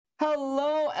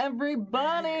Hello,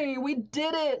 everybody! We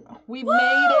did it! We Woo!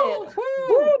 made it! Woo!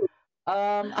 Woo!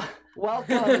 Um,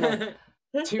 welcome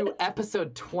to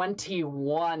episode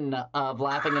 21 of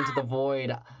Laughing into the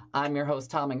Void. I'm your host,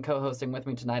 Tom, and co-hosting with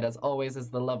me tonight, as always, is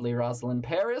the lovely Rosalind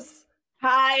Paris.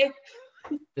 Hi.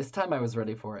 This time I was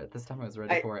ready for it.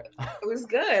 It was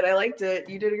good. I liked it.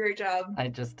 You did a great job. I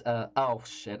just, oh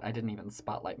shit, I didn't even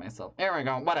spotlight myself. There we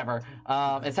go, whatever.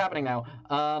 It's happening now.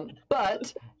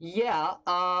 Yeah,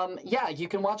 you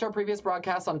can watch our previous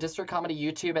broadcasts on District Comedy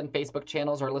YouTube and Facebook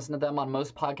channels or listen to them on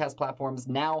most podcast platforms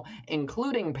now,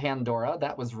 including Pandora.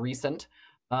 That was recent.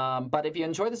 But if you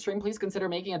enjoy the stream, please consider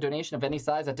making a donation of any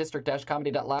size at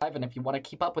district-comedy.live. And if you want to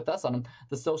keep up with us on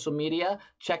the social media,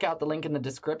 check out the link in the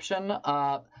description.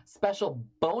 Special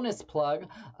bonus plug,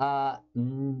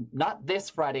 not this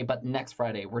Friday, but next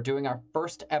Friday, we're doing our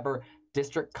first ever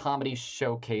District Comedy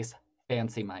Showcase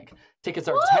Fancy Mic. Tickets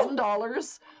are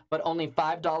 $10, but only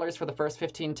 $5 for the first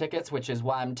 15 tickets, which is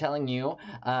why I'm telling you,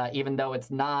 even though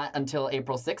it's not until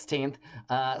April 16th,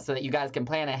 so that you guys can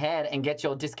plan ahead and get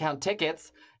your discount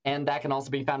tickets. And that can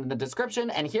also be found in the description.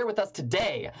 And here with us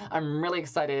today, I'm really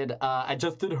excited. I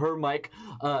just did her mic,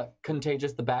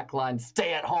 Contagious the Backline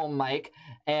stay-at-home mic.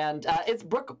 And it's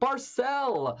Brooke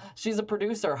Barcel. She's a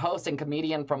producer, host, and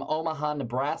comedian from Omaha,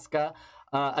 Nebraska.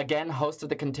 Again, host of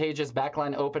the Contagious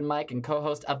Backline Open Mic and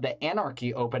co-host of the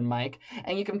Anarchy Open Mic.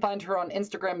 And you can find her on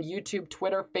Instagram, YouTube,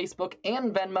 Twitter, Facebook,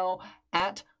 and Venmo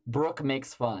at Brooke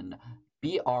Makes Fun.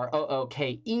 Brooke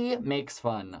makes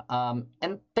fun.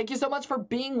 And thank you so much for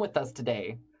being with us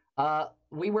today.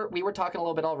 We were talking a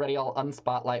little bit already. I'll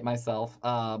unspotlight myself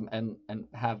and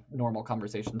have normal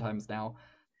conversation times now.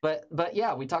 But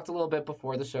yeah, we talked a little bit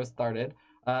before the show started.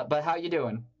 But how you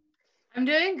doing? I'm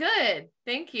doing good.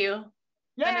 Thank you.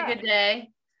 Yeah. Been a good day.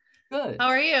 Good. How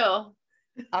are you?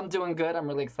 I'm doing good. I'm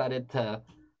really excited to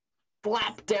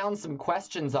flap down some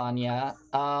questions on you.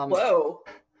 Whoa.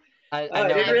 I know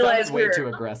didn't realize way too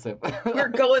aggressive. We're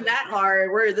going that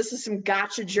hard. This is some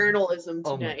gotcha journalism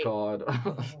tonight. Oh my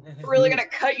god. We're really gonna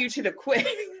cut you to the quick.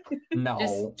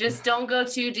 No. Just don't go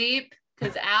too deep,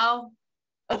 because Al.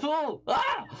 But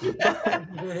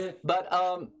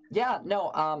yeah,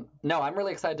 no, I'm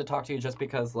really excited to talk to you just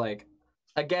because, like,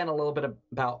 again, a little bit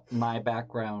about my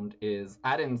background is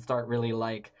I didn't start really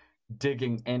like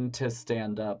digging into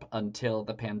stand-up until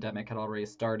the pandemic had already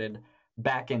started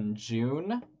back in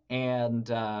June. And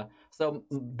so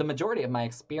the majority of my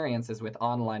experience is with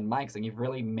online mics, and you've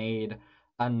really made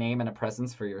a name and a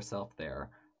presence for yourself there,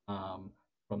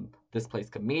 from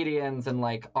Displaced Comedians. And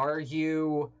like,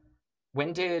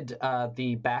 when did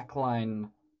the Backline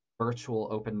virtual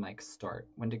open mic start?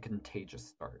 When did Contagious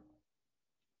start?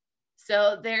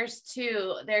 So there's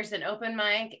two. There's an open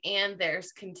mic and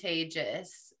there's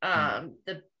Contagious.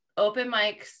 The open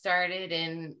mic started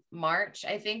in March,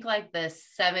 I think, like the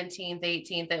 17th,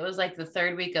 18th. It was like the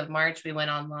third week of March we went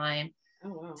online. Oh,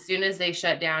 wow. As soon as they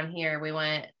shut down here, we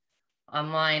went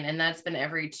online, and that's been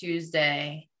every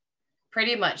Tuesday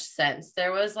pretty much since.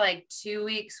 There was like 2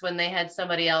 weeks when they had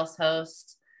somebody else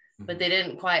host, but they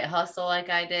didn't quite hustle like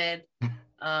I did.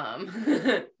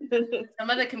 Some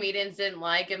of the comedians didn't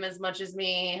like him as much as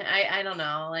me. I don't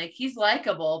know, like, he's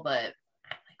likable, but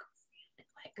I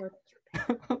like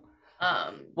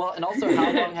well, and also,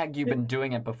 how long had you been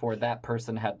doing it before that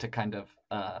person had to kind of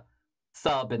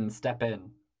sub and step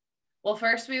in? Well,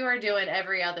 first we were doing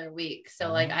every other week.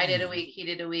 So like, I did a week, he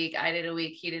did a week, I did a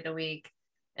week, he did a week.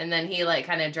 And then he like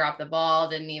kind of dropped the ball,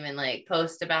 didn't even like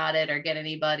post about it or get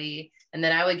anybody. And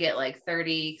then I would get like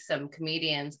 30 some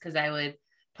comedians because I would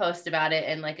post about it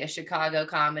in like a Chicago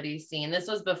comedy scene. This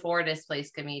was before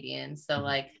Displaced Comedians. So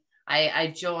like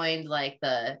I joined like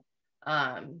the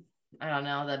I don't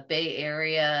know, the Bay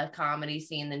Area comedy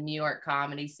scene, the New York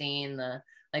comedy scene, the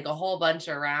like a whole bunch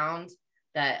around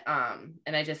that.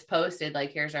 And I just posted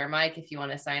like, here's our mic. If you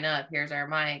want to sign up, here's our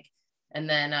mic. And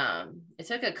then it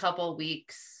took a couple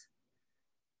weeks,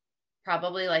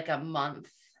 probably like a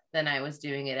month. Then I was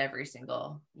doing it every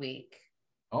single week.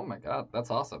 Oh my God,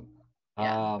 that's awesome.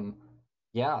 Yeah.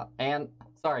 Yeah, and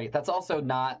sorry, that's also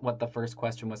not what the first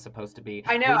question was supposed to be.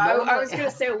 I know. I was gonna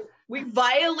say we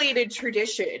violated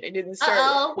tradition and didn't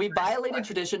start. We violated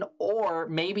tradition, or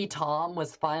maybe Tom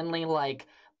was finally like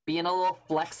being a little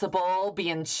flexible,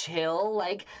 being chill.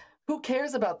 Like, who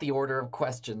cares about the order of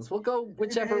questions? We'll go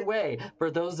whichever way. For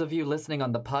those of you listening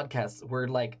on the podcast, we're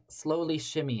like slowly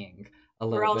shimmying a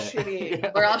We're little all bit.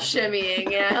 shimmying. We're all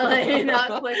shimmying, yeah, like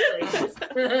not quickly.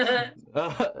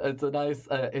 It's a nice,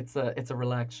 it's a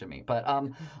relaxed shimmy. But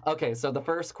okay. So the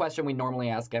first question we normally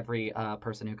ask every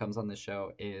person who comes on this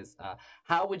show is,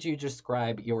 how would you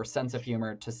describe your sense of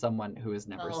humor to someone who has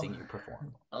never seen you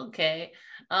perform? Okay.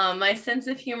 My sense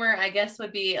of humor, I guess,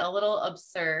 would be a little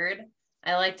absurd.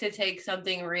 I like to take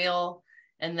something real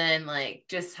and then like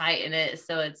just heighten it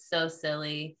so it's so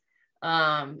silly.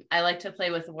 I like to play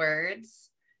with words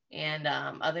and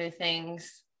other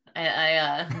things.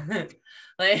 I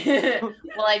like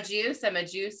well, I juice. I'm a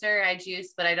juicer. I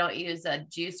juice, but I don't use a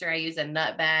juicer. I use a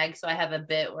nut bag. So I have a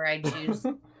bit where I juice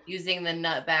using the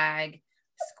nut bag,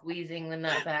 squeezing the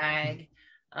nut bag.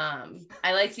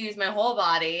 I like to use my whole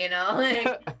body, you know, like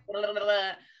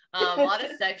a lot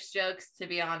of sex jokes, to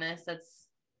be honest. That's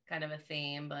kind of a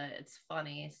theme, but it's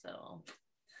funny. So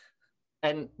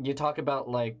And you talk about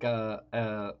like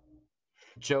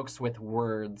jokes with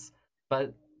words,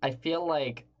 but I feel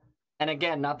like, and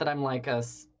again, not that I'm like a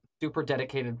super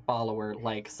dedicated follower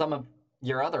like some of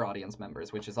your other audience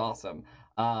members, which is awesome.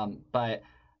 But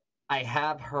I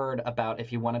have heard about,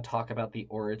 if you want to talk about the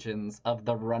origins of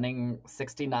the running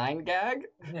 69 gag.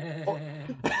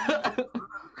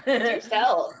 Do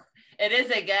tell. it is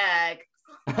a gag.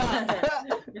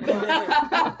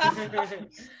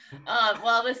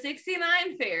 Well, the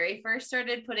 69 fairy first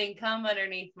started putting cum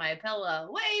underneath my pillow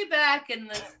way back in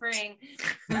the spring.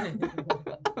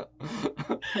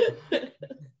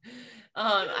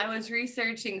 I was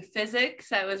researching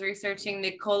physics. I was researching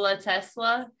Nikola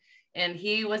Tesla, and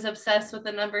he was obsessed with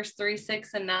the numbers 3,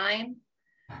 6, and 9.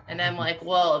 And I'm like,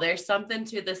 whoa, there's something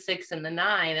to the 6 and the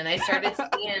 9. And I started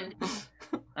seeing,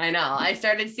 I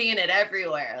started seeing it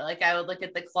everywhere. Like I would look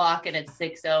at the clock and it's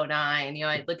 6:09. You know,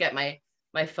 I'd look at my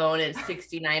phone, it's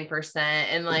 69%.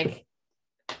 And like,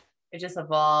 it just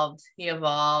evolved. He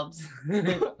evolved.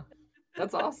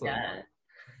 That's awesome. Yeah.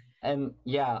 And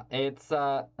yeah, it's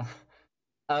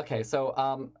okay,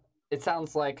 so it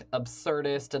sounds like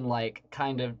absurdist and like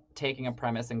kind of taking a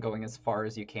premise and going as far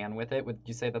as you can with it. Would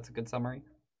you say that's a good summary?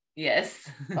 Yes.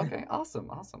 Okay, awesome.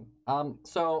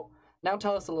 So now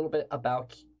tell us a little bit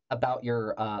about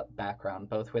your background,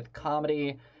 both with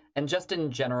comedy and just in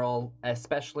general,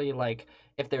 especially like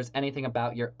if there's anything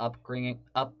about your upbringing.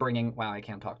 Wow, I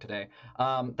can't talk today.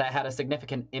 That had a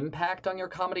significant impact on your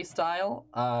comedy style.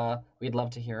 We'd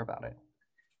love to hear about it.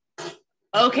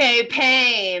 Okay,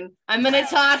 pain. I'm going to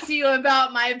talk to you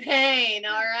about my pain,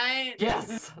 all right?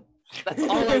 Yes. That's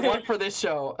all I want for this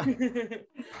show.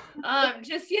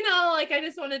 Just, you know, like I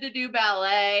just wanted to do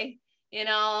ballet, you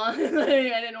know. I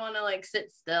didn't want to like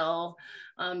sit still.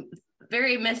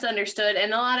 Very misunderstood,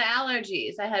 and a lot of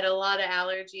allergies. I had a lot of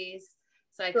allergies.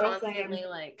 So I constantly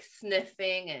like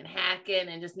sniffing and hacking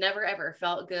and just never ever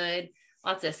felt good.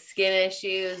 Lots of skin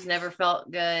issues, never felt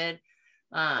good.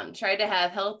 Tried to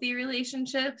have healthy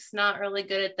relationships, not really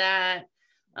good at that.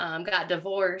 Got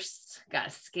divorced, got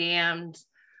scammed.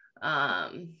 I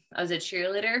was a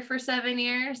cheerleader for 7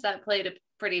 years. That played a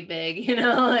pretty big, you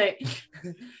know, like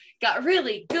got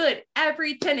really good at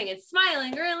pretending and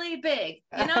smiling really big,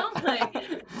 you know,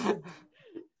 like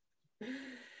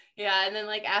yeah. And then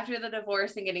like after the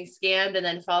divorce and getting scammed and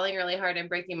then falling really hard and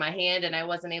breaking my hand and I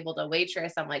wasn't able to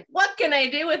waitress, I'm like, what can I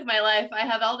do with my life? I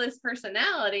have all this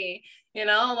personality, you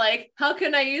know, like how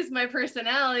can I use my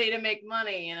personality to make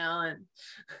money, you know? And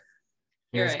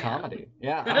here's comedy.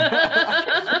 Yeah.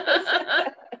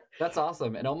 That's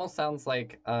awesome. It almost sounds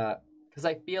like, because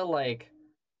I feel like,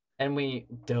 and we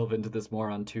delve into this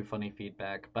more on Too Funny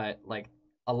Feedback, but like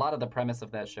a lot of the premise of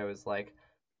that show is like,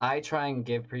 I try and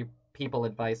give people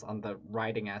advice on the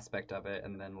writing aspect of it,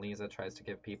 and then Lisa tries to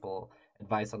give people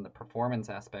advice on the performance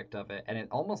aspect of it, and it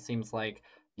almost seems like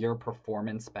your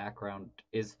performance background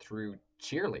is through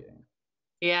cheerleading.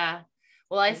 Yeah.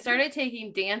 Well, I started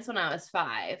taking dance when I was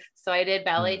 5. So I did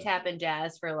ballet, tap, and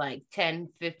jazz for like 10,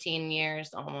 15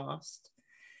 years almost.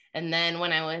 And then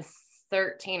when I was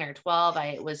 13 or 12,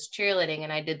 I was cheerleading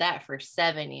and I did that for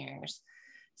 7 years.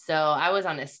 So I was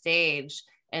on a stage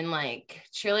and like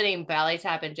cheerleading, ballet,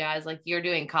 tap, and jazz, like you're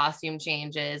doing costume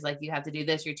changes. Like you have to do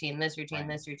this routine, this routine,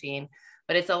 this routine.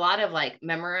 But it's a lot of like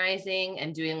memorizing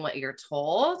and doing what you're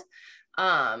told.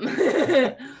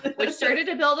 Which started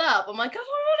to build up. I'm like, I don't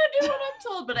want to do what I'm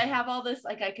told, but I have all this,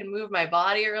 like I can move my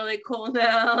body really cool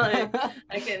now. Like,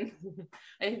 I can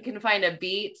find a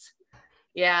beat.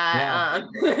 Yeah.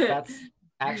 That's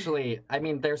actually, I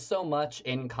mean, there's so much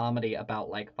in comedy about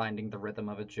like finding the rhythm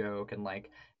of a joke and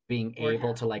like being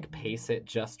able to like pace it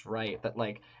just right, that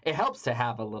like it helps to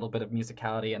have a little bit of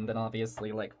musicality and then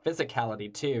obviously like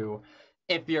physicality too.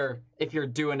 if you're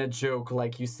doing a joke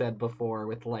like you said before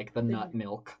with like the nut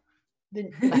milk.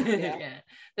 Yeah.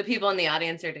 The people in the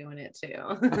audience are doing it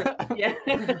too. Yeah.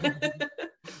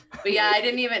 But yeah, I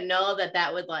didn't even know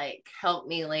that would like help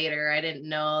me later. I didn't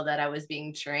know that I was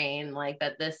being trained, like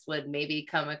that this would maybe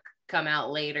come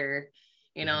out later.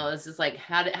 You know, it's just like,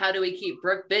 how do we keep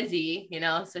Brooke busy, you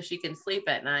know, so she can sleep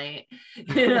at night,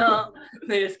 you know?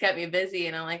 They just kept me busy.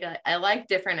 And I'm like, I like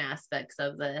different aspects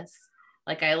of this.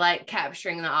 Like I like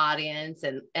capturing the audience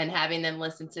and having them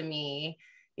listen to me,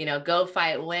 you know, go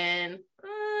fight, win,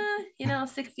 you know,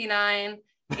 69.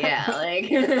 Yeah,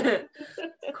 like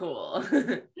cool.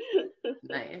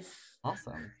 Nice.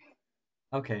 Awesome.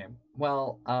 Okay,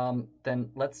 well, then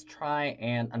let's try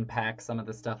and unpack some of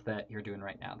the stuff that you're doing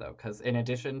right now, though, because in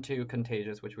addition to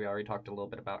Contagious, which we already talked a little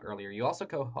bit about earlier, you also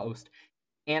co-host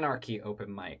Anarchy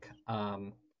Open Mic.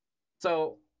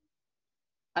 So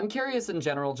I'm curious in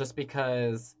general, just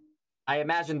because I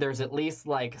imagine there's at least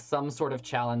like some sort of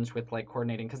challenge with like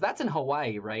coordinating, because that's in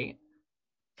Hawaii, right?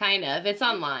 Kind of. It's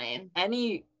online.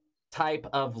 Any type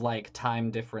of like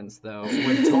time difference though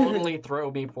would totally throw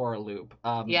me for a loop.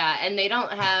 Yeah, and they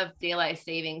don't have daylight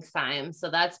savings time, so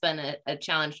that's been a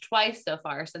challenge twice so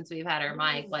far since we've had our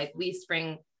mic. Like we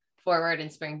spring forward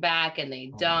and spring back, and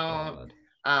they don't.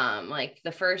 Like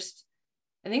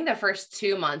I think the first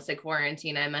 2 months of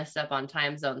quarantine, I messed up on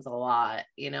time zones a lot,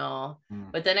 you know.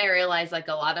 But then I realized like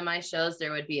a lot of my shows,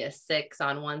 there would be a 6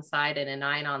 on one side and a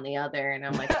 9 on the other, and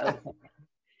I'm like, okay.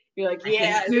 You're like,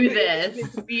 yeah, do this.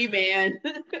 It's me, man.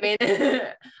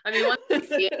 I mean, once you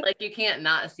see it, like you can't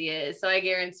not see it. So I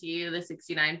guarantee you, the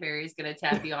 69 fairy is gonna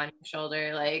tap you on your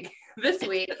shoulder like this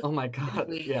week. Oh my god,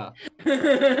 yeah.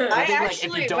 I think, actually,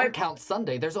 like, if you don't count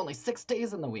Sunday, there's only 6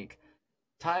 days in the week.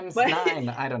 Times 9,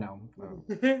 I don't know.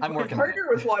 I'm working. My partner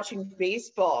was watching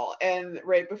baseball, and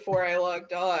right before I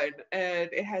logged on, and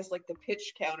it has like the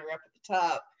pitch counter up at the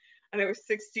top, and it was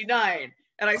 69.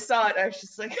 And I saw it, I was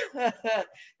just like,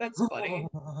 that's funny.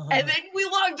 And then we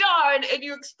logged on, and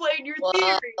you explained your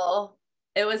theory.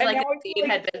 It was like a seed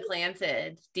had been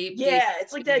planted deep. Yeah,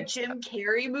 it's like that Jim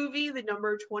Carrey movie, the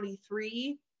number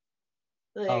 23.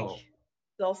 Like,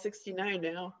 it's all 69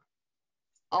 now.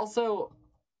 Also,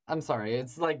 I'm sorry,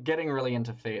 it's like getting really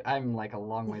into fate. I'm like a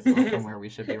long ways off from where we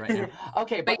should be right now.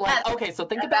 Okay, but like, okay, so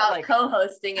think about like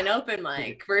co-hosting an open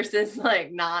mic versus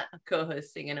like not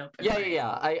co-hosting an open mic.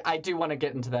 Yeah. I do want to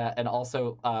get into that, and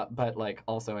also, but like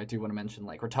also I do want to mention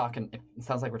like we're talking. It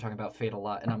sounds like we're talking about fate a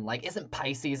lot, and I'm like, isn't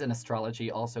Pisces in astrology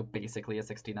also basically a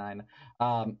 69?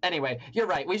 Anyway, you're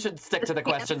right. We should stick to the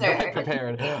questions that I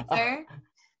prepared.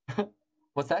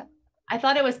 What's that? I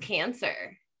thought it was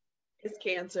Cancer. It's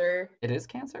Cancer. It is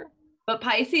Cancer? But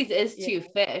Pisces is too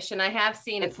fish, and I have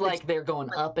seen it's like they're going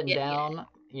up and down.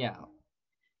 Yeah.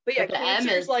 But yeah,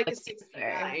 Cancer is like a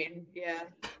 69. Yeah.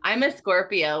 I'm a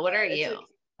Scorpio. What are you?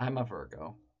 I'm a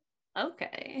Virgo.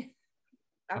 Okay.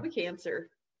 I'm a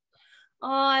Cancer. Oh,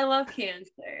 I love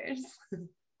Cancers.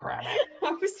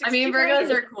 I mean, Virgos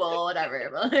are cool,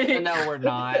 whatever. But like... No, we're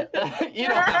not. You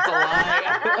don't have to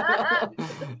lie.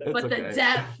 But the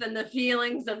depth and the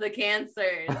feelings of the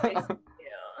Cancers.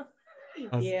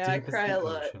 Yeah, I cry a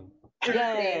lot.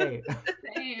 Yay!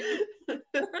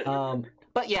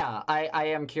 But yeah, I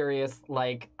am curious,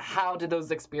 like, how did those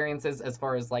experiences, as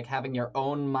far as like having your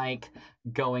own mic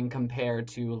going, compare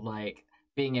to like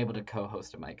being able to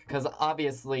co-host a mic? Because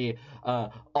obviously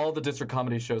all the district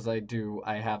comedy shows I do,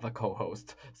 I have a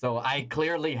co-host, so I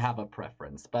clearly have a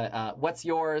preference. But what's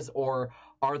yours, or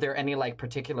are there any like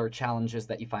particular challenges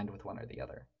that you find with one or the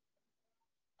other?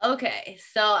 Okay,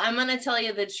 so I'm gonna tell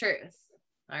you the truth.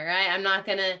 All right, I'm not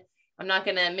gonna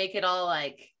make it all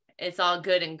like it's all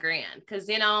good and grand, because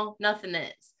you know nothing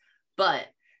is. But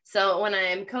so when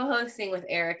I'm co-hosting with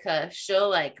Erica, she'll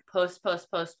like post.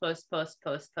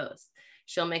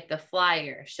 She'll make the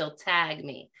flyer. She'll tag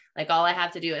me. Like all I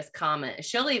have to do is comment.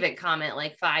 She'll even comment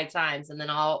like 5 times, and then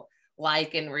I'll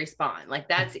like and respond. Like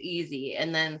that's easy.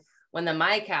 And then when the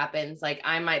mic happens, like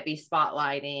I might be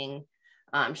spotlighting.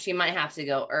 She might have to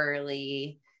go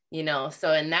early, you know.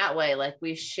 So in that way, like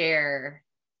we share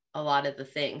a lot of the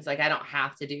things. Like I don't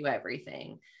have to do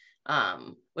everything.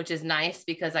 Which is nice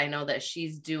because I know that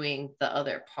she's doing the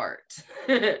other part.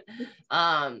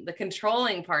 The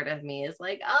controlling part of me is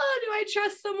like, oh, do I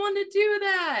trust someone to do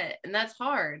that? And that's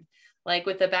hard. Like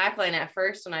with the backline at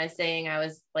first, when I was saying I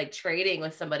was like trading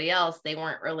with somebody else, they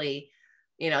weren't really,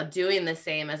 you know, doing the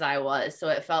same as I was. So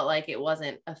it felt like it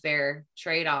wasn't a fair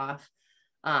trade-off.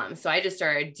 So I just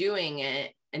started doing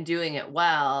it and doing it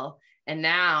well. And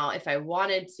now if I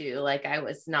wanted to, like I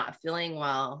was not feeling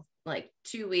well, like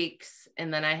 2 weeks,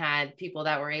 and then I had people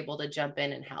that were able to jump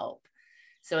in and help.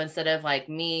 So instead of like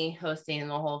me hosting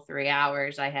the whole 3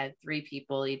 hours, I had 3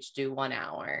 people each do 1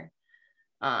 hour.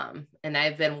 And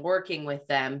I've been working with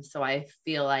them, so I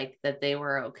feel like that they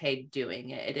were okay doing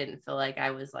it. It didn't feel like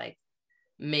I was like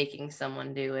making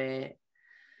someone do it.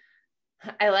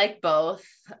 I like both.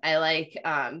 I like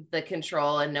the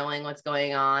control and knowing what's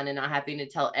going on and not having to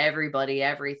tell everybody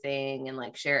everything and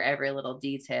like share every little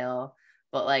detail,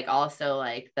 but like also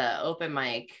like the open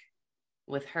mic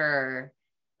with her,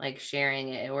 like sharing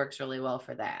it, it works really well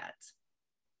for that.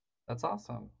 That's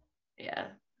awesome. Yeah.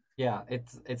 Yeah,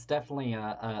 it's definitely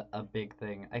a big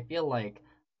thing. I feel like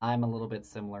I'm a little bit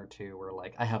similar to where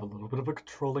like I have a little bit of a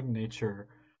controlling nature.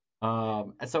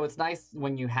 So it's nice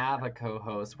when you have a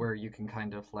co-host where you can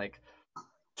kind of like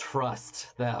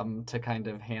trust them to kind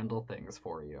of handle things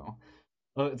for you.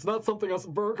 It's not something us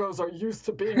Virgos are used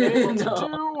to being able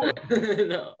to do.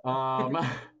 No.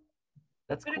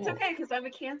 That's But cool. it's okay because I'm a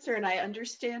Cancer and I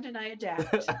understand and I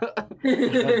adapt. That's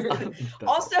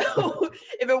Also,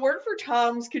 if it weren't for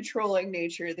Tom's controlling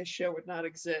nature, this show would not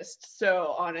exist.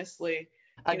 So honestly,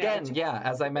 again, yeah,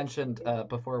 as I mentioned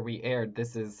before we aired,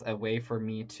 this is a way for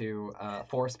me to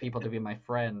force people to be my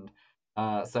friend.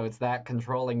 So it's that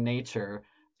controlling nature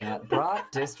that brought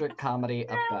district comedy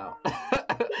about.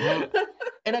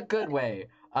 In a good way,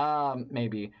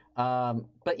 maybe.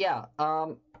 But yeah,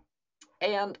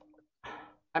 and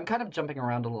I'm kind of jumping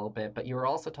around a little bit, but you were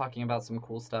also talking about some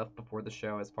cool stuff before the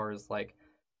show as far as like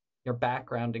your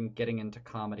background in getting into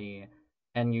comedy,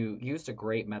 and you used a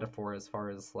great metaphor as far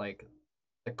as like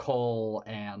the coal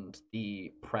and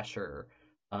the pressure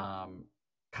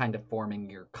kind of forming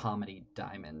your comedy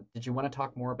diamond. Did you want to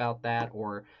talk more about that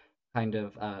or kind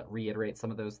of reiterate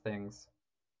some of those things?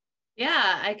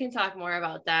 Yeah, I can talk more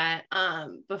about that.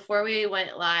 Before we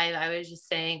went live, I was just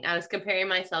saying I was comparing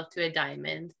myself to a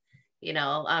diamond. You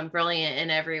know, I'm brilliant in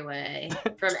every way,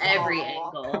 from every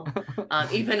angle,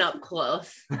 even up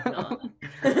close. No.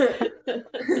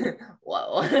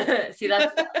 Whoa. See,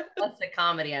 that's the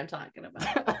comedy I'm talking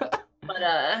about.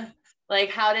 But like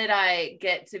how did I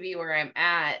get to be where I'm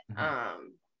at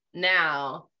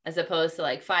now, as opposed to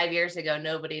like 5 years ago,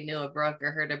 nobody knew of Brooke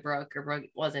or heard of Brooke, or Brooke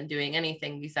wasn't doing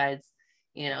anything besides,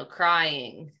 you know,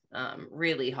 crying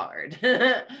really hard.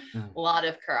 A lot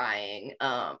of crying,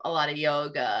 a lot of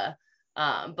yoga.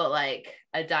 But like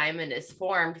a diamond is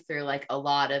formed through like a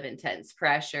lot of intense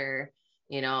pressure,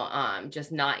 you know,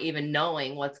 just not even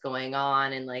knowing what's going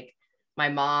on. And like my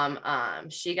mom,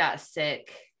 she got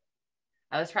sick.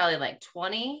 I was probably like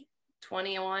 20,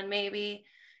 21 maybe,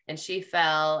 and she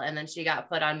fell, and then she got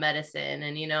put on medicine,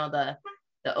 and you know,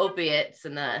 the opiates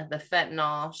and the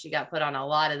fentanyl, she got put on a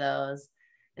lot of those.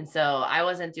 And so I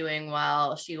wasn't doing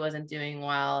well, she wasn't doing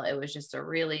well. It was just a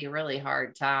really, really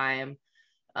hard time.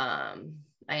 I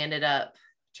ended up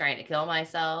trying to kill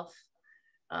myself.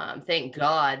 Thank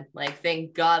God, like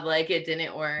it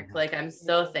didn't work. Like I'm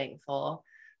so thankful.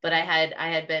 But I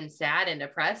had been sad and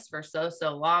depressed for so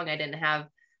long. I didn't have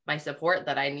my support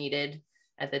that I needed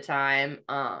at the time.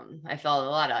 I felt a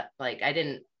lot of like I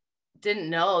didn't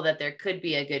know that there could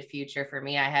be a good future for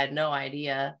me. I had no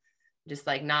idea, just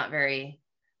like not very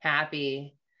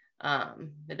happy.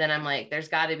 But then I'm like, there's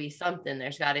got to be something.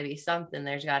 There's got to be something.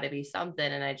 There's got to be something.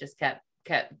 And I just kept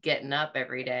getting up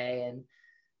every day and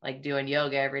like doing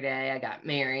yoga every day. I got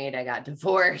married, I got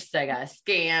divorced, I got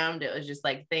scammed. It was just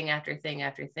like thing after thing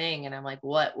after thing. And I'm like,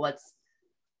 what's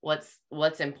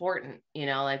important? You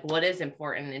know, like what is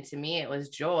important? And to me, it was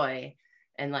joy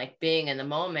and like being in the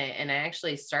moment. And I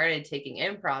actually started taking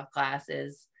improv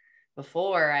classes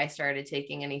before I started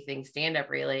taking anything stand-up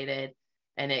related.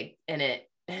 And it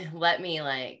let me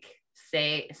like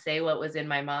say what was in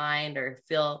my mind or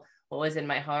feel what was in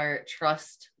my heart,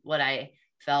 trust what I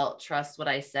felt, trust what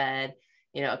I said,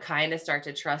 you know, kind of start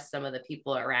to trust some of the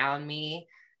people around me,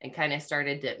 and kind of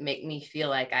started to make me feel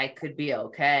like I could be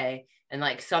okay. And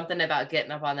like something about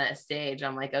getting up on that stage,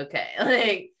 I'm like, okay,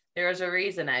 like there was a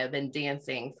reason I have been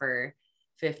dancing for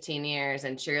 15 years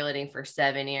and cheerleading for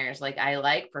 7 years. Like I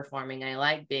like performing, I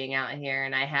like being out here,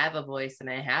 and I have a voice and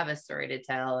I have a story to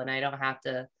tell, and I don't have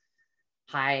to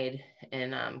hide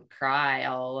and cry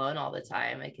all alone all the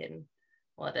time. I can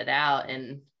let it out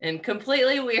in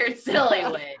completely weird, silly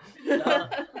way. So.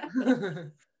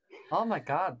 Oh my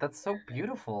God, that's so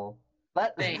beautiful.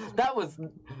 That was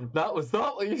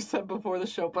not what you said before the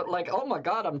show, but like, oh my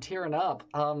God, I'm tearing up.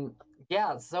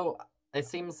 Yeah, so it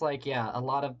seems like a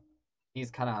lot of these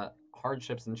kind of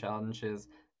hardships and challenges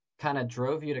kind of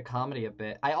drove you to comedy a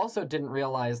bit. I also didn't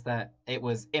realize that it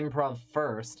was improv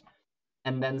first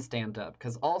and then stand up,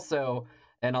 because also,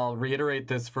 and I'll reiterate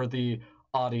this for the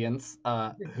audience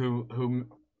who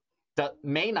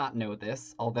may not know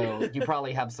this, although you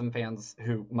probably have some fans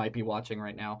who might be watching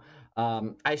right now.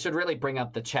 I should really bring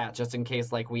up the chat just in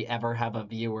case like we ever have a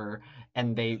viewer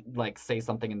and they like say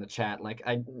something in the chat. Like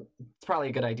it's probably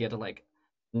a good idea to like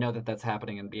know that that's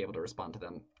happening and be able to respond to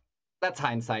them. That's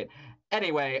hindsight.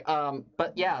 Anyway,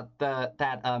 but yeah,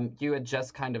 you had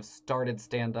just kind of started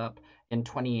stand up in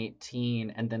 2018,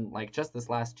 and then like just this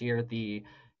last year,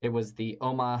 it was the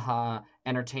Omaha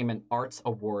Entertainment Arts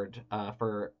Award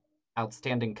for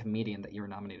Outstanding Comedian that you were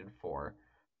nominated for.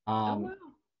 Oh wow.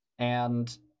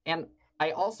 And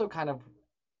I also kind of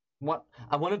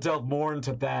I want to delve more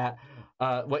into that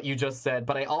what you just said,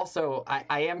 but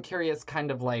I am curious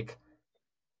kind of like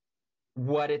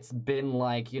what it's been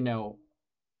like, you know,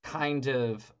 kind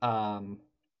of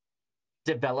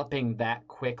developing that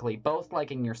quickly, both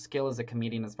like in your skill as a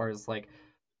comedian as far as like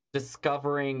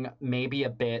discovering maybe a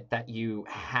bit that you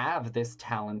have this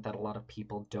talent that a lot of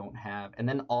people don't have, and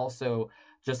then also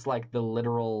just like the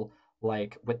literal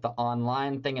like with the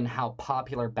online thing and how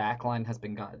popular Backline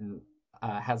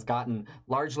has gotten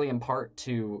largely in part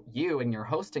to you and your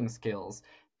hosting skills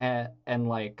and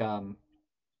like kind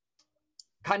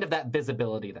of that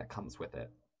visibility that comes with it.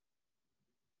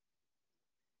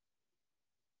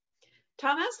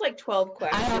 Tom asked like 12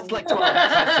 questions. I asked like 12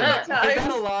 questions. Is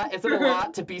that a lot? Is it a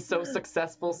lot to be so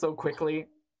successful so quickly?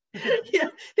 Yeah,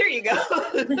 there you go.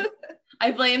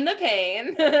 I blame the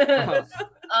pain.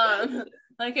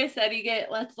 Like I said, you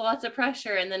get lots of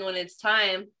pressure, and then when it's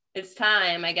time,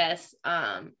 I guess.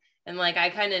 And like I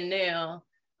kind of knew,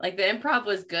 like the improv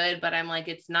was good, but I'm like,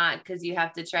 it's not, because you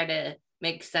have to try to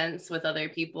make sense with other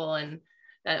people, and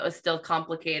that was still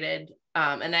complicated.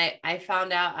 And I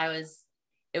found out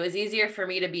it was easier for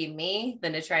me to be me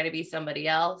than to try to be somebody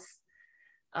else.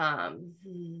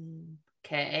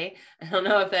 Okay. I don't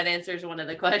know if that answers one of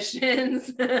the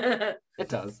questions. It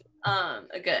does.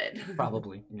 Good.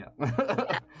 Probably, yeah.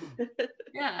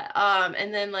 Yeah.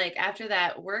 And then like after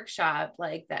that workshop,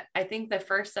 like that, I think the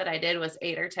first set I did was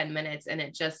 8 or 10 minutes, and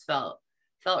it just felt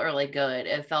really good.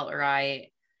 It felt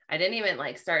right. I didn't even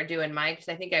like start doing mics.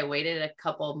 I think I waited a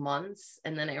couple months,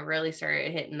 and then I really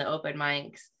started hitting the open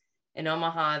mics. In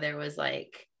Omaha, there was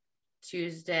like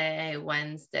Tuesday,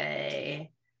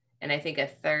 Wednesday, and I think a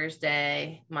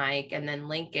Thursday mic. And then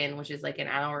Lincoln, which is like an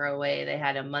hour away, they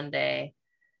had a Monday.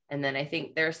 And then I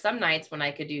think there's some nights when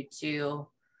I could do 2.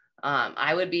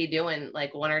 I would be doing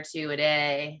like 1 or 2 a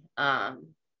day.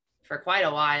 For quite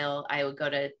a while, I would go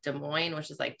to Des Moines,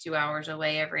 which is like 2 hours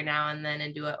away every now and then,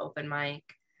 and do an open mic.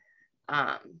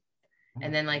 And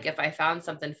then like if I found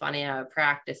something funny, I would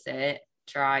practice it,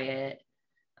 try it.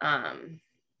 And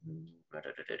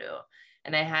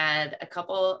I had a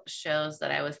couple shows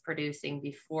that I was producing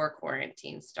before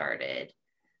quarantine started.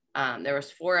 There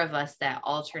was 4 of us that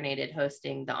alternated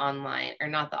hosting the online, or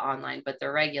not the online, but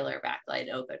the regular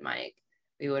Backlight open mic.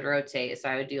 We would rotate, so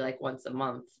I would do like once a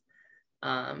month.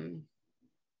 Then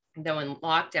when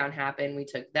lockdown happened, we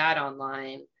took that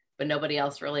online, but nobody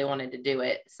else really wanted to do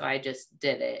it, so I just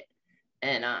did it,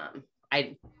 and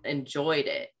I enjoyed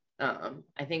it.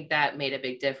 I think that made a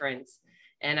big difference.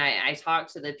 And I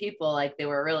talked to the people like they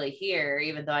were really here,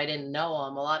 even though I didn't know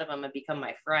them. A lot of them have become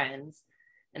my friends.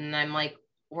 And I'm like,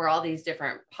 we're all these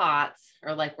different pots,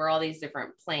 or like we're all these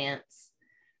different plants,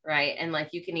 right? And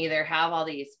like you can either have all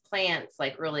these plants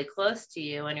like really close to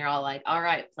you, and you're all like, all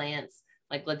right, plants,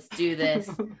 like let's do this.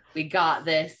 We got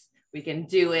this. We can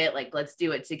do it. Like let's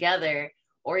do it together.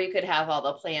 Or you could have all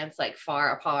the plants like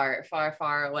far apart,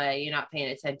 far away. You're not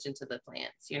paying attention to the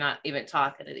plants. You're not even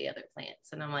talking to the other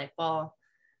plants. And I'm like, well,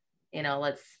 you know,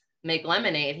 let's make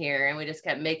lemonade here. And we just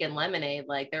kept making lemonade.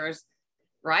 Like there was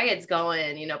riots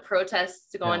going, you know,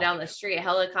 protests going down the street,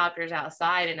 helicopters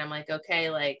outside. And I'm like,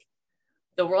 okay, like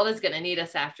the world is going to need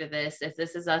us after this. If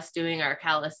this is us doing our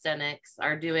calisthenics,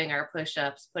 doing our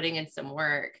push-ups, putting in some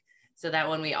work, so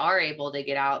that when we are able to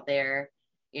get out there,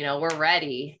 you know, we're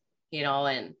ready. You know,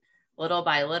 and little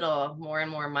by little, more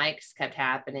and more mics kept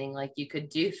happening. Like you could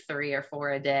do 3 or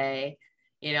 4 a day,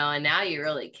 you know, and now you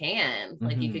really can.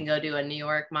 Like you can go do a New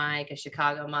York mic, a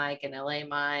Chicago mic, an LA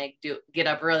mic, get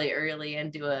up really early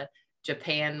and do a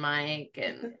Japan mic,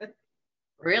 and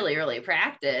really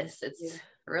practice. It's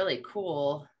really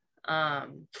cool.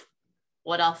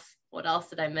 What else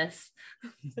did I miss?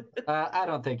 I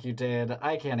don't think you did.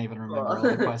 I can't even remember all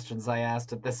the questions I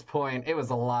asked at this point. It was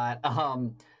a lot.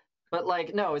 But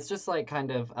like, no, it's just like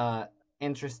kind of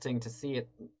interesting to see it.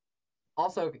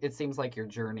 Also, it seems like your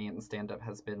journey in stand-up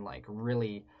has been like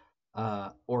really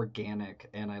organic,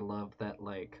 and I love that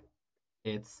like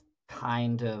it's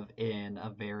kind of in a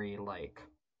very like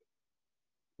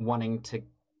wanting to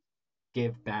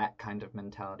give back kind of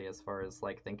mentality as far as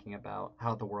like thinking about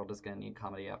how the world is going to need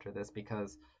comedy after this,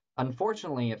 because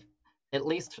unfortunately, if at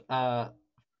least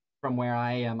from where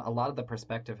I am, a lot of the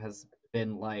perspective has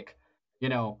been like, you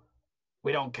know,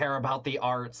 we don't care about the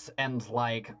arts, and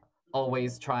like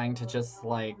always trying to just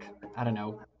like, I don't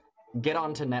know, get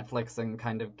onto Netflix and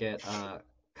kind of get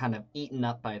kind of eaten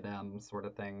up by them sort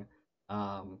of thing.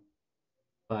 Um,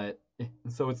 but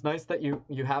so it's nice that you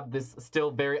have this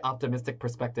still very optimistic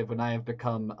perspective when I have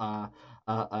become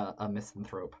a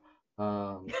misanthrope.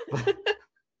 But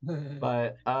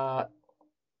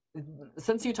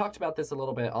since you talked about this a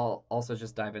little bit, I'll also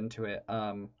just dive into it.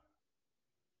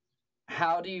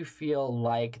 How do you feel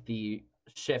like the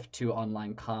shift to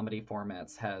online comedy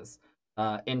formats has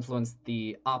influenced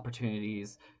the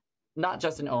opportunities, not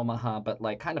just in Omaha, but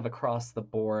like kind of across the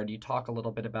board? You talk a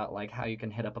little bit about like how you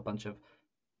can hit up a bunch of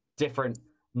different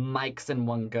mics in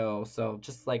one go. So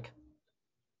just like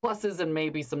pluses and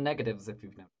maybe some negatives if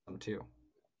you've noticed them too.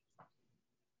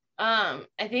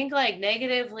 I think like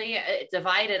negatively it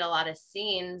divided a lot of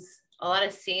scenes. A lot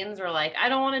of scenes were like, I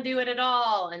don't want to do it at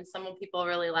all. And some people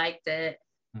really liked it.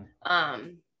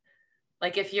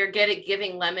 Like if you're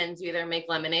giving lemons, you either make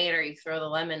lemonade or you throw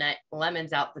the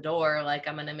lemons out the door. Like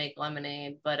I'm going to make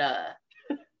lemonade, but,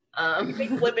 You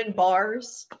make lemon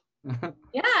bars.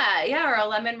 yeah. Or a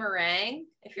lemon meringue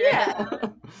if you're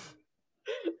into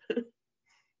that.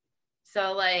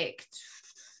 So like,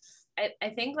 I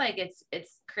think like it's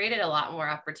created a lot more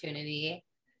opportunity.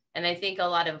 And I think a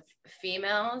lot of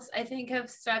females, I think, have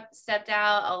stepped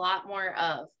out, a lot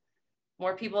more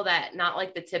people that not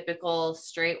like the typical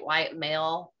straight white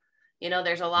male,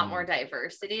 there's a lot more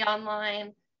diversity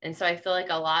online. And so I feel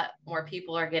like a lot more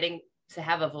people are getting to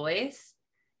have a voice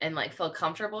and like feel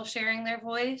comfortable sharing their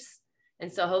voice.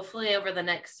 And so hopefully over the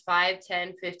next 5,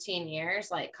 10, 15 years,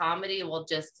 like comedy will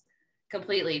just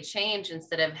completely change.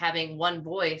 Instead of having one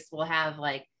voice, we'll have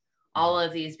like all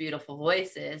of these beautiful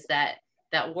voices that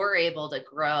we're able to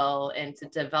grow and to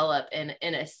develop in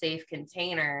a safe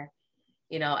container,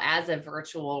 as a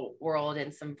virtual world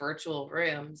in some virtual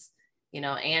rooms,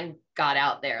 and got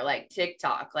out there like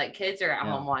TikTok, like kids are at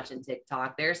home watching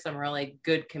TikTok. There's some really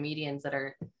good comedians that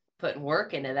are putting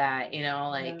work into that,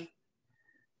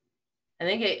 I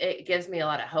think it gives me a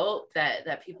lot of hope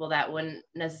that people that wouldn't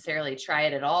necessarily try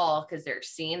it at all because their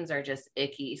scenes are just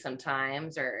icky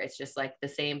sometimes, or it's just like the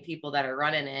same people that are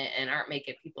running it and aren't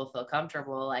making people feel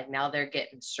comfortable. Like now they're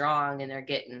getting strong and they're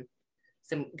getting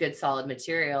some good solid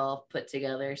material put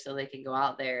together so they can go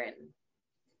out there and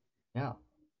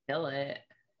kill it.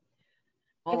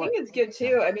 I think it's good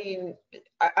too. I mean,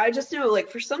 I just know like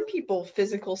for some people,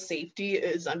 physical safety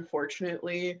is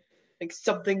unfortunately like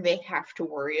something they have to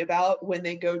worry about when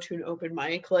they go to an open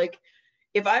mic. Like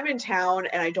if I'm in town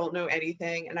and I don't know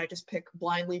anything and I just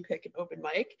blindly pick an open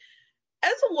mic,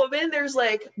 as a woman, there's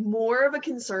like more of a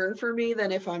concern for me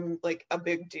than if I'm like a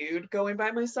big dude going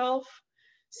by myself.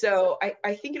 So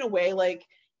I think in a way, like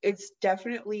it's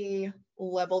definitely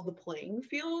leveled the playing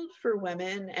field for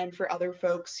women and for other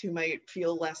folks who might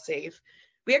feel less safe.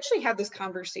 We actually had this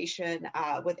conversation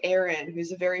with Erin,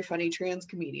 who's a very funny trans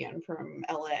comedian from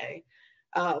LA.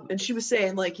 And she was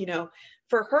saying like,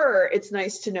 for her, it's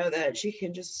nice to know that she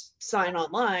can just sign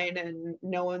online and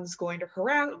no one's going to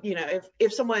harass,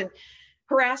 if someone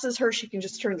harasses her, she can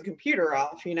just turn the computer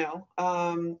off,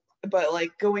 but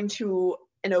like going to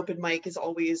an open mic is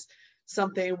always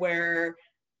something where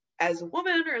as a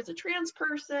woman or as a trans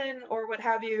person or what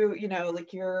have you,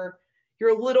 like you're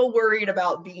a little worried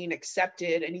about being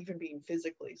accepted and even being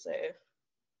physically safe.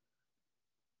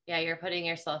 Yeah, you're putting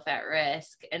yourself at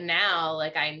risk. And now,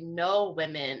 like, I know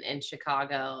women in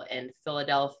Chicago and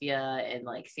Philadelphia and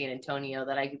like San Antonio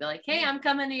that I could be like, hey, I'm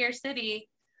coming to your city.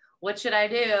 What should I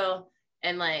do?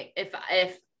 And like,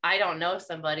 if I don't know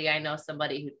somebody, I know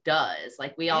somebody who does.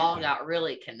 Like, we all got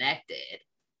really connected.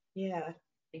 Yeah. I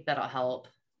think that'll help.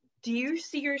 Do you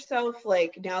see yourself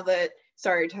like now that,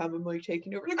 sorry, Tom, I'm like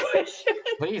taking over the question.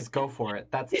 Please go for it.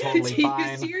 That's totally fine. Do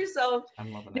you see yourself,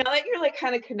 I'm loving now that you're like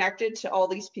kind of connected to all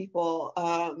these people,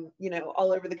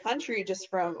 all over the country, just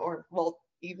from, or well,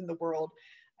 even the world,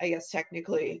 I guess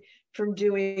technically, from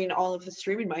doing all of the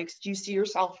streaming mics, do you see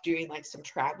yourself doing like some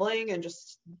traveling and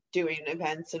just doing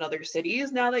events in other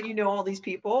cities now that you know all these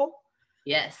people?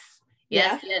 Yes.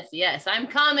 I'm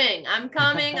coming.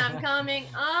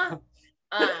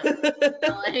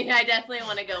 I definitely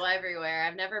want to go everywhere.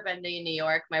 I've never been to New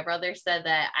York. My brother said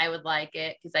that I would like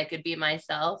it because I could be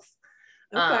myself.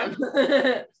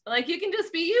 Okay. Like, you can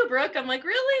just be you, Brooke. I'm like,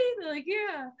 really? They're like,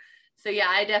 yeah. So yeah,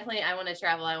 I want to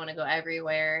travel. I want to go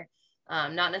everywhere.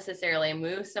 Not necessarily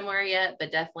move somewhere yet,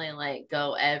 but definitely like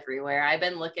go everywhere. I've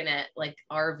been looking at like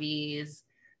RVs,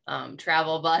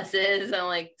 travel buses, and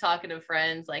like talking to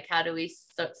friends, like how do we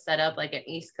set up like an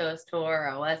East Coast tour or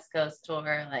a West Coast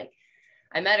tour? Like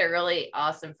I met a really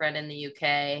awesome friend in the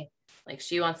UK. Like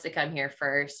she wants to come here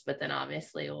first, but then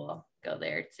obviously we'll go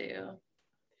there too.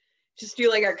 Just do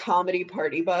like a comedy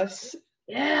party bus.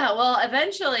 Yeah, well,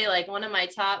 eventually, like one of my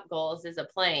top goals is a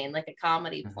plane, like a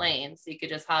comedy plane. So you could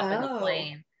just hop in the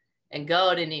plane and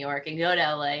go to New York and go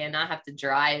to LA and not have to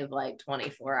drive like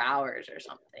 24 hours or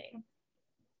something.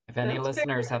 If any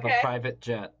listeners have a private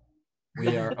jet,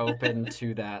 we are open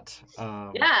to that.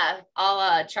 Yeah,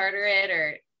 I'll charter it,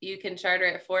 or you can charter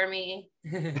it for me.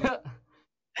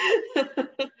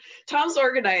 Tom's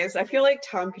organized. I feel like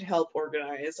Tom could help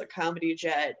organize a comedy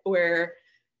jet where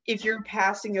if you're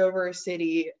passing over a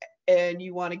city and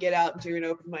you want to get out and do an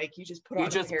open mic, you just pull the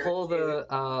rope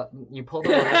at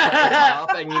the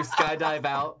top and you skydive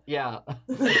out. Yeah.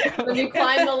 When you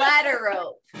climb the ladder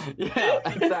rope. Yeah,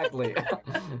 exactly.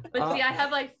 But see, I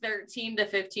have like 13 to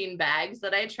 15 bags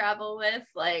that I travel with,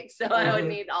 like, so I would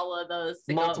need all of those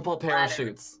to multiple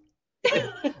parachutes.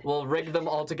 We'll rig them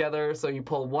all together so you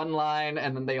pull one line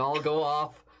and then they all go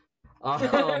off.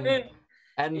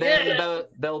 And then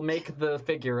they'll make the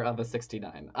figure of a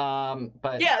 69.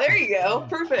 But yeah, there you go.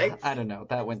 Perfect. I don't know.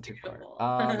 That went too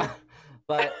far.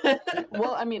 But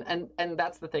well, I mean, and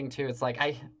that's the thing too. It's like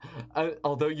I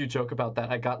although you joke about that,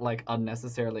 I got like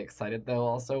unnecessarily excited though.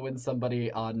 Also, when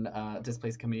somebody on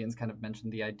Displaced Comedians kind of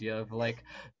mentioned the idea of like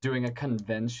doing a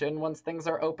convention once things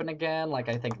are open again. Like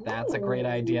I think that's a great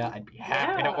idea. I'd be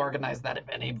happy to organize that if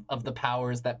any of the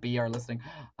powers that be are listening.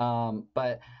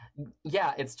 But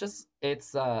yeah, it's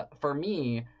for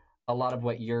me, a lot of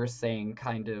what you're saying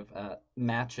kind of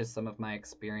matches some of my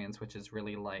experience, which is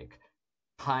really like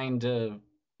kind of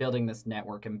building this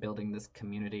network and building this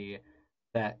community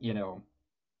that, you know,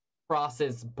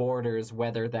 crosses borders,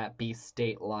 whether that be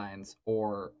state lines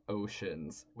or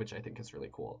oceans, which I think is really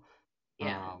cool.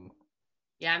 Yeah.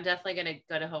 Yeah, I'm definitely going to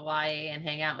go to Hawaii and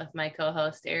hang out with my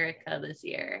co-host Erica this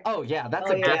year. Oh yeah, that's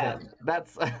a given.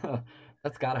 That's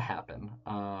that's got to happen.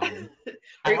 Are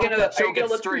you gonna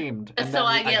get streamed? Just so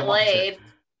I get laid.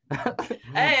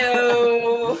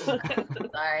 Heyo.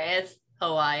 Sorry, it's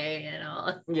Hawaii and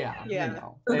all. Yeah. Yeah. You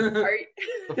know,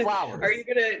 the flowers. Are you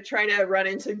gonna try to run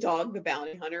into Dog the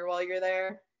Bounty Hunter while you're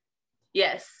there?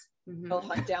 Yes. He'll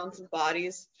hunt down some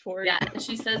bodies for you. Yeah,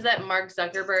 she says that Mark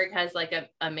Zuckerberg has like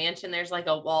a mansion. There's like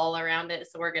a wall around it,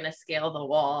 so we're gonna scale the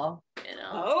wall. You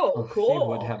know. Oh, cool. He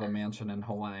would have a mansion in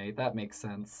Hawaii. That makes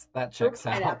sense. That checks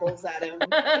out. Pineapples at him.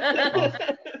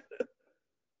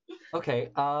 Okay.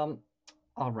 All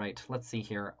right. Let's see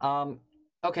here.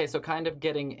 Okay, so kind of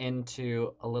getting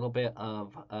into a little bit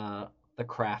of the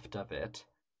craft of it.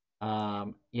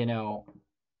 You know,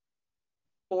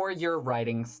 for your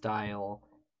writing style,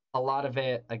 a lot of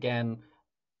it, again,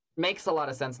 makes a lot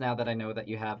of sense now that I know that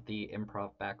you have the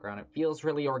improv background. It feels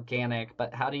really organic,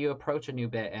 but how do you approach a new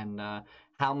bit, and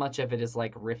how much of it is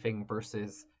like riffing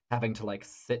versus having to like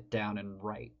sit down and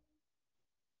write?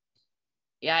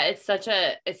 Yeah, it's such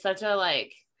a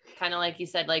like, kind of like you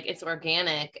said, like it's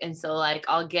organic. And so like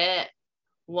I'll get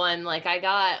one, like I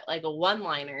got like a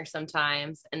one-liner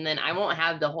sometimes, and then I won't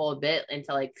have the whole bit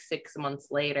until like 6 months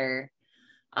later.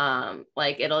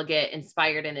 Like it'll get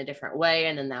inspired in a different way,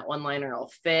 and then that one-liner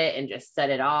will fit and just set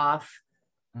it off.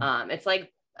 It's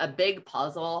like a big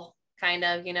puzzle kind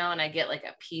of, you know, and I get like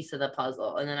a piece of the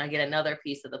puzzle, and then I get another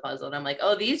piece of the puzzle, and I'm like,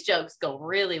 oh, these jokes go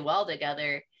really well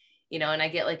together, you know, and I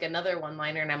get like another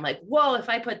one-liner, and I'm like, whoa, if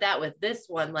I put that with this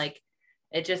one, like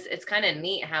it's kind of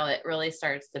neat how it really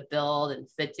starts to build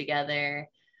and fit together.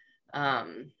 Yeah,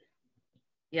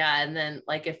 and then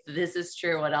like if this is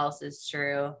true, what else is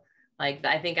true? Like,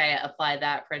 I think I apply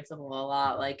that principle a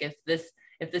lot. Like if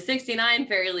the 69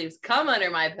 fairy leaves cum under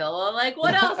my pillow, like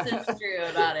what else is true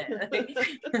about it? Like,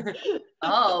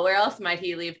 oh, where else might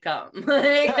he leave cum?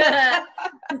 Like,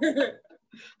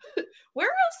 where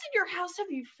else in your house have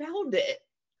you found it?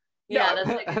 Yeah, that's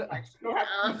like a question.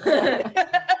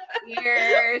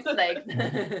 Years, like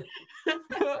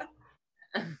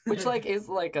which like is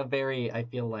like a very, I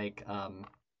feel like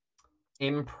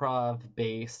improv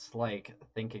based like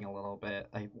thinking a little bit.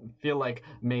 I feel like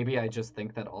maybe I just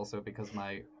think that also because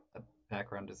my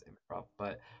background is improv,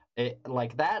 but it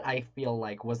like that I feel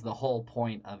like was the whole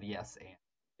point of Yes and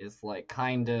is like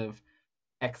kind of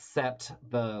accept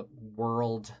the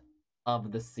world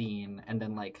of the scene, and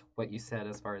then like what you said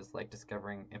as far as like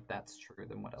discovering if that's true,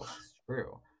 then what else is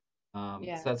true.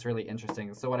 So that's really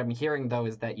interesting. So what I'm hearing though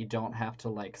is that you don't have to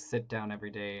like sit down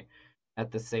every day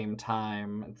at the same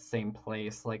time, at the same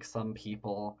place, like some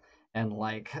people, and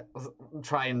like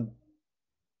try and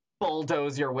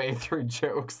bulldoze your way through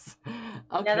jokes.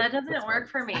 Okay, Yeah, that doesn't that's work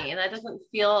fine. for me. That doesn't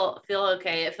feel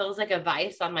okay. It feels like a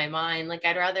vice on my mind. Like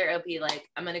I'd rather it be like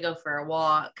I'm gonna go for a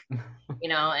walk,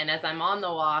 and as I'm on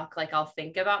the walk, like I'll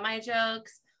think about my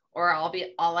jokes, or I'll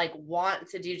like want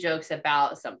to do jokes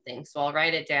about something. So I'll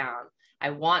write it down. I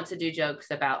want to do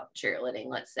jokes about cheerleading,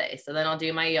 let's say. So then I'll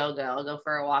do my yoga, I'll go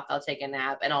for a walk, I'll take a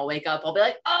nap, and I'll wake up, I'll be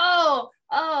like, oh.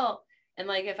 And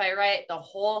like if I write the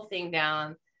whole thing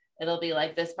down, it'll be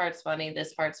like this part's funny,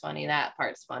 that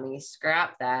part's funny,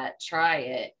 scrap that, try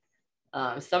it.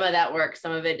 Some of that worked,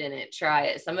 some of it didn't. Try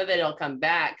it. Some of it'll come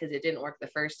back because it didn't work the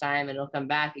first time, and it'll come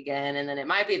back again, and then it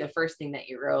might be the first thing that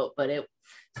you wrote, but it's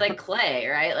like clay,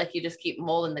 right? Like you just keep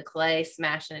molding the clay,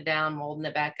 smashing it down, molding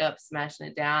it back up, smashing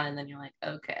it down, and then you're like,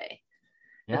 okay.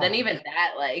 Yeah. But then even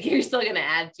that, like you're still gonna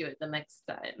add to it the next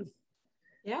time.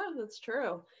 Yeah, that's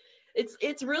true.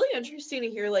 It's really interesting to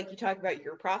hear like you talk about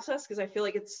your process, because I feel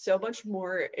like it's so much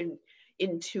more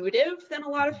intuitive than a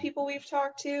lot of people we've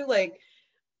talked to. Like,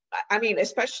 I mean,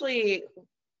 especially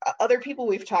other people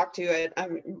we've talked to,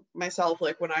 and myself,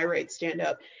 like when I write stand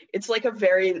up, it's like a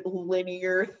very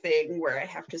linear thing where I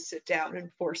have to sit down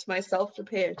and force myself to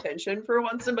pay attention for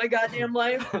once in my goddamn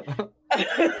life.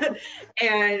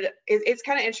 And it's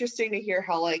kind of interesting to hear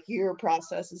how like your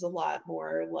process is a lot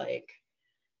more like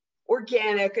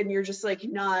organic, and you're just like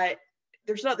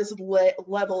there's not this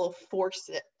level of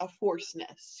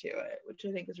forceness to it, which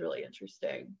I think is really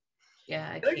interesting.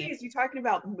 Yeah. The other thing is, you're talking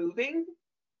about moving.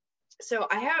 So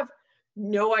I have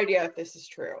no idea if this is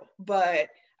true, but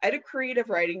I had a creative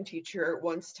writing teacher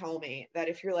once tell me that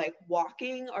if you're like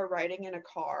walking or riding in a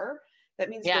car, that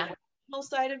means the rational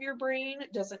side of your brain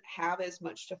doesn't have as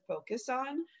much to focus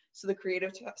on. So the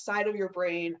creative side of your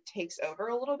brain takes over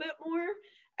a little bit more,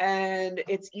 and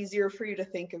it's easier for you to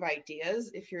think of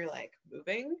ideas if you're like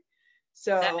moving.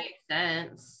 So that makes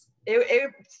sense.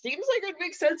 It seems like it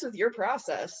makes sense with your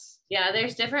process. Yeah,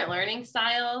 there's different learning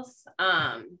styles.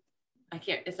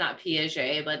 It's not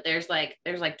Piaget, but there's like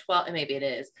 12, maybe it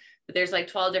is, but there's like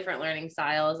 12 different learning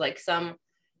styles. Like some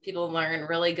people learn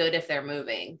really good if they're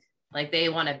moving, like they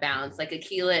want to bounce. Like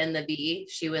Akila in the bee,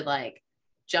 she would like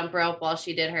jump rope while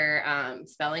she did her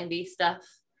spelling bee stuff,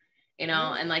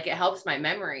 and like it helps my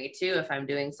memory too if I'm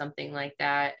doing something like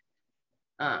that.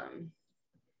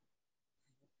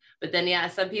 But then, yeah,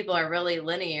 some people are really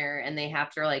linear and they have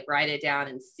to like write it down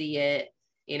and see it,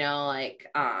 like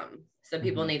some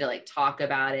people need to like talk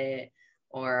about it,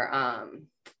 or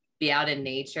be out in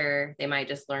nature. They might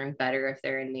just learn better if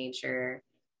they're in nature.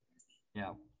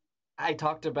 Yeah. I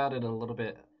talked about it a little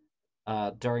bit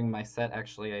during my set,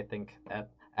 actually, I think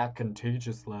at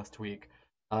Contagious last week.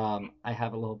 I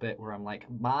have a little bit where I'm like,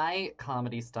 my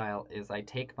comedy style is I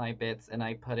take my bits and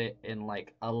I put it in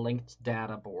like a linked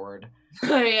data board.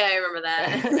 Yeah, I remember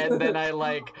that. And then I'm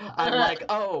like,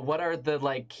 oh, what are the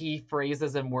like key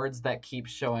phrases and words that keep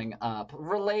showing up?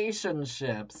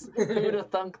 Relationships. Who'd have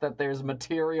thunk that there's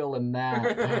material in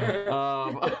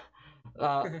that?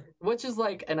 Which is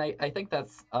like, and I think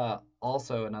that's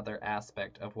also another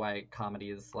aspect of why comedy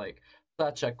is like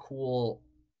such a cool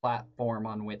platform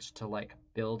on which to like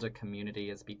build a community,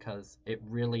 is because it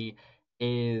really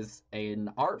is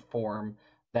an art form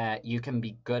that you can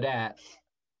be good at,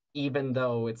 even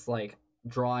though it's like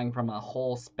drawing from a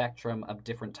whole spectrum of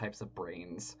different types of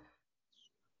brains.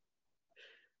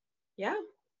 Yeah.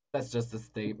 That's just a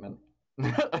statement.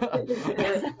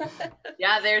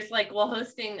 Yeah, there's like,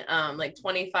 hosting like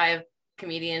 25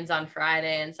 comedians on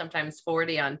Friday and sometimes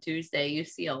 40 on Tuesday. You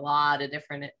see a lot of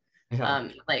different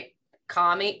like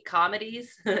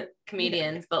comedies,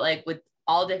 comedians, but like with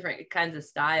all different kinds of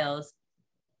styles.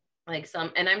 Like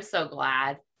and I'm so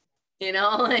glad,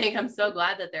 like I'm so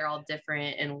glad that they're all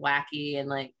different and wacky, and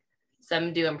like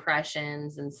some do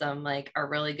impressions and some like are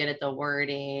really good at the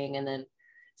wording, and then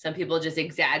some people just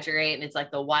exaggerate and it's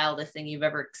like the wildest thing you've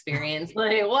ever experienced.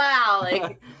 Like, wow.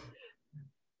 Like,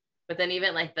 but then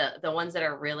even like the ones that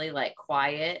are really like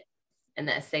quiet and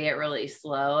that say it really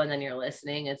slow and then you're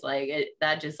listening, it's like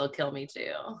that just will kill me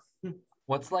too.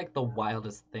 What's like the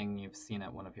wildest thing you've seen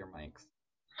at one of your mics?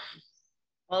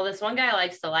 Well, this one guy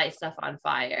likes to light stuff on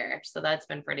fire, so that's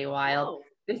been pretty wild. Oh.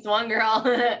 This one girl,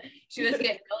 she was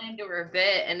getting really into her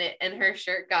bit, and her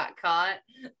shirt got caught.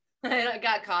 It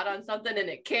got caught on something and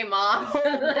it came off.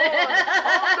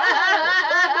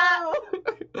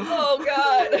 Oh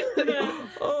God.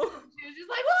 Oh. She was just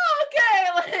like, "Whoa, okay."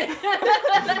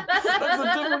 That's a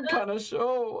different kind of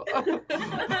show. Oh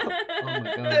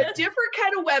my god. A different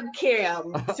kind of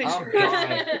webcam Oh, situation.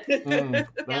 God. Yeah,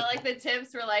 That- like the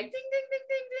tips were like ding ding ding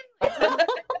ding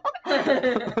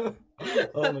ding.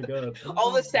 oh my god.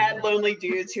 All the sad, lonely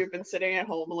dudes who have been sitting at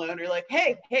home alone are like,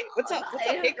 hey, what's up? What's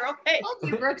up? Hey, girl. Hey. I'll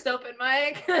do Brooke's open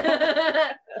mic.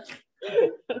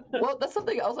 Well, that's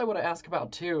something else I want to ask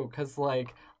about too, because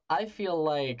like I feel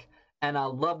like, and I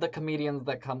love the comedians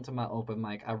that come to my open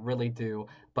mic, I really do.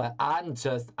 But I'm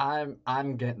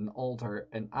getting older,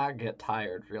 and I get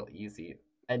tired real easy,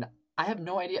 and I have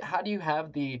no idea how do you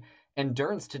have the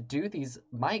endurance to do these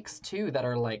mics too that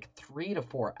are like 3 to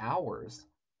 4 hours.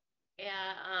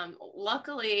 Yeah,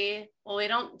 luckily, well, we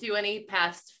don't do any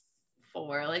past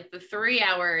 4. Like the 3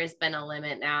 hour has been a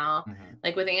limit now.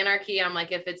 Like with Anarchy, I'm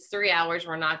like, if it's 3 hours,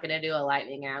 we're not going to do a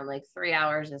lightning round. Like 3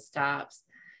 hours it stops.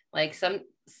 Like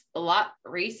a lot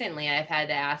recently, I've had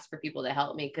to ask for people to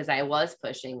help me because I was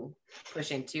pushing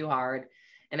too hard.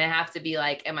 And I have to be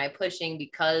like, am I pushing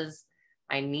because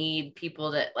I need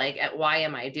people to like, why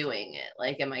am I doing it?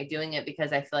 Like, am I doing it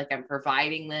because I feel like I'm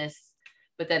providing this?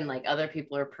 But then like other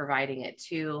people are providing it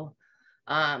too.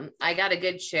 I got a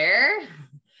good chair.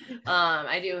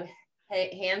 I do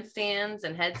handstands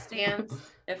and headstands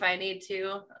if I need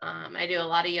to. I do a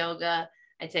lot of yoga.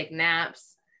 I take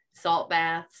naps, salt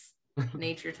baths,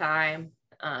 nature time.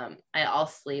 I'll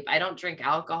sleep. I don't drink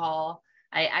alcohol.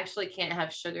 I actually can't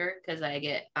have sugar because I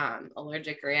get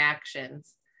allergic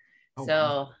reactions. Oh,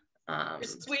 So You're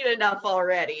sweet enough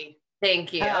already.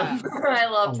 thank you. Ah. I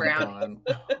love Oh my brownies.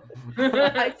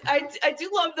 God. I do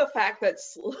love the fact that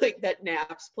like that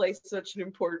naps play such an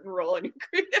important role in your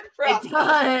creative It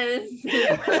process.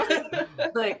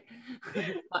 does. Like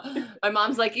my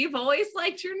mom's like, you've always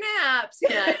liked your naps.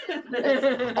 Yeah.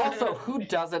 Also, who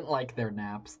doesn't like their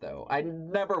naps though? I've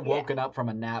never woken up from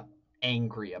a nap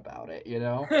angry about it, you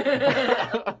know?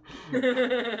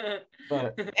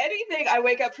 But Anything, I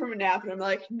wake up from a nap and I'm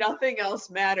like, nothing else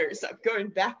matters. I'm going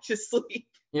back to sleep.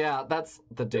 yeah, that's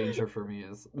the danger for me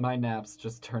is my naps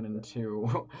just turn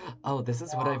into, oh, this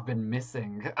is what I've been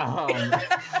missing.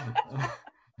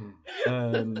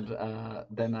 And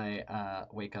then I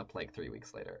wake up like 3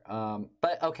 weeks later.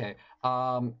 But okay,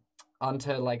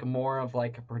 onto like more of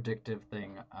like a predictive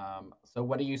thing. So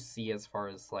what do you see as far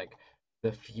as like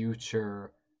the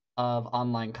future of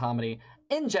online comedy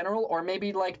in general, or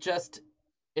maybe like just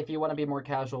if you want to be more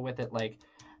casual with it, like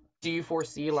do you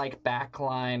foresee like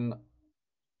Backline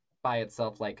by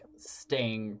itself like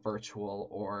staying virtual,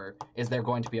 or is there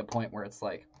going to be a point where it's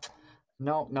like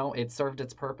no, it served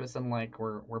its purpose and like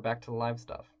we're back to the live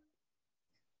stuff?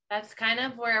 That's kind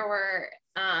of where we're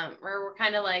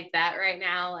kind of like that right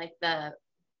now. Like the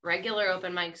regular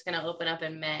open mic's gonna open up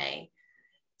in May.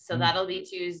 So that'll be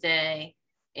Tuesday.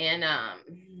 And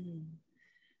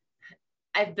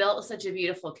I've built such a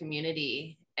beautiful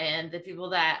community, and the people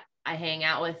that I hang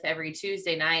out with every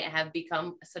Tuesday night have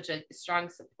become such a strong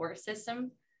support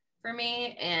system for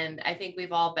me. And I think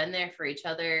we've all been there for each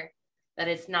other, that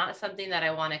it's not something that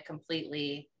I want to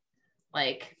completely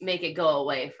like make it go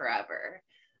away forever.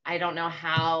 I don't know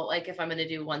how, like if I'm going to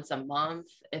do once a month,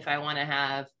 if I want to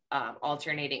have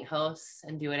alternating hosts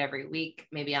and do it every week,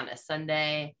 maybe on a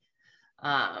Sunday.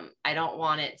 I don't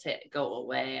want it to go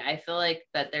away. I feel like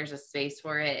that there's a space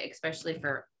for it, especially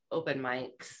for open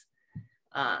mics.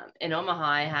 In Omaha,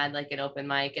 I had like an open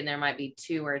mic and there might be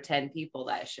 2 or 10 people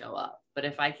that show up. But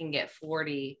if I can get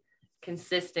 40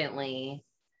 consistently,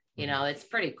 you know, it's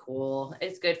pretty cool.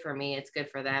 It's good for me. It's good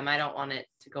for them. I don't want it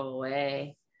to go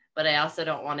away, but I also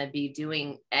don't want to be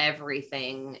doing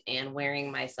everything and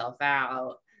wearing myself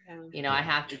out. You know, I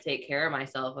have to take care of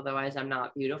myself. Otherwise I'm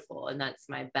not beautiful. And that's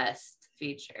my best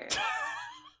feature.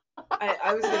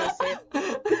 I was gonna say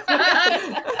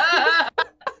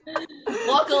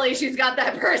Luckily she's got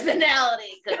that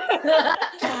personality.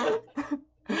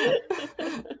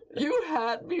 You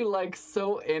had me like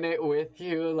so in it with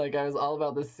you, like I was all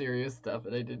about the serious stuff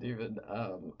and I didn't even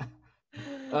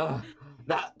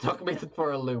that took me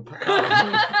for a loop.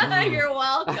 You're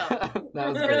welcome. That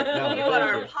was great. No, you on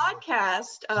our thank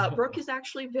podcast, Brooke is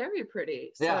actually very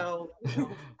pretty. So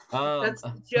you. that's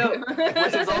the joke.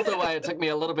 Which is also why it took me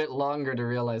a little bit longer to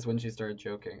realize when she started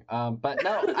joking. But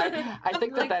no, I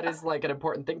think that is like an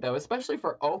important thing though, especially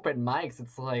for open mics.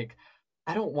 It's like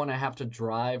I don't want to have to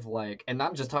drive like, and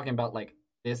I'm just talking about like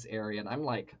this area, and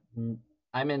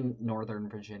I'm in Northern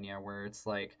Virginia where it's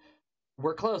like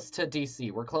we're close to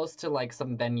DC. We're close to like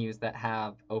some venues that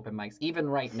have open mics even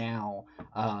right now,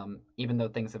 even though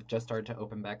things have just started to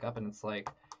open back up, and it's like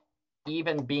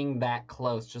even being that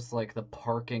close, just like the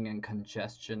parking and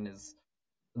congestion is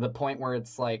the point where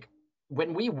it's like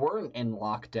when we weren't in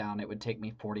lockdown, it would take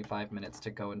me 45 minutes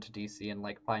to go into DC and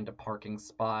like find a parking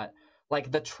spot. Like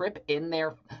the trip in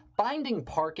there, finding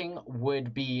parking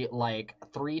would be like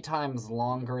 3 times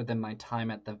longer than my time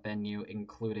at the venue,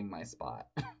 including my spot.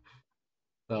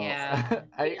 So Yeah.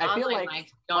 I feel Online like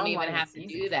mics don't even online have it's to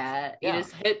easy. do that. Yeah. You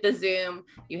just hit the Zoom,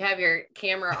 you have your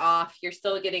camera off, you're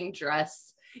still getting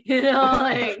dressed, you know,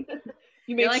 like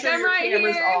You make like, sure "I'm your right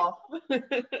camera's here." off.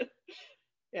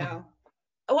 Yeah.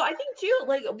 Well, I think too,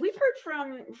 like we've heard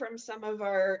from some of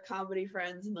our comedy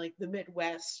friends in like the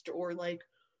Midwest or like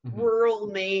Mhm. rural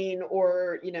Maine,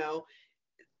 or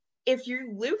if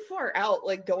you live far out,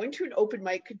 like going to an open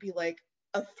mic could be like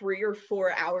a 3 or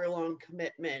 4 hour long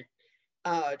commitment,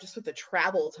 just with the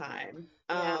travel time.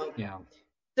 Yeah.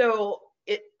 So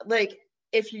it like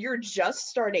if you're just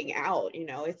starting out,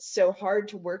 it's so hard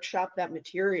to workshop that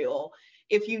material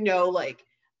if like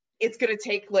it's gonna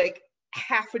take like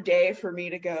half a day for me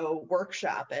to go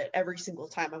workshop it every single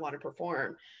time I want to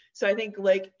perform. So I think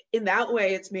like in that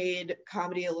way it's made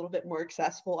comedy a little bit more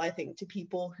accessible, I think, to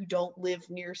people who don't live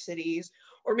near cities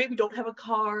or maybe don't have a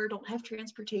car, don't have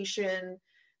transportation,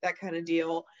 that kind of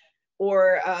deal.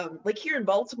 Or like here in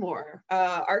Baltimore,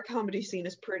 our comedy scene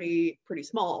is pretty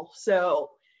small, so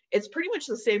it's pretty much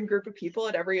the same group of people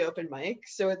at every open mic.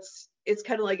 So it's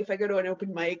kind of like if I go to an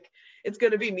open mic, it's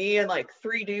going to be me and like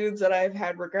 3 dudes that I've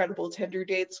had regrettable Tinder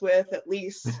dates with at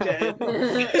least, and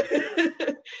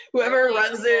whoever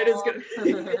runs it is going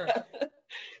to.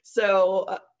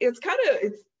 So it's kind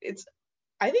of it's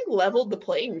I think leveled the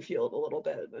playing field a little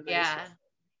bit. Yeah.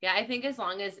 Yeah, I think as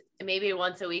long as maybe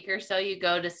once a week or so you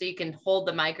go to so you can hold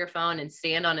the microphone and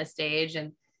stand on a stage,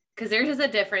 and because there's just a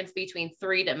difference between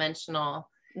 3-dimensional,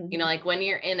 like when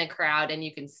you're in a crowd and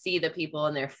you can see the people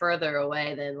and they're further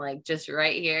away than like just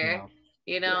right here,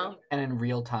 And in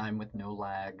real time with no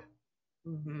lag.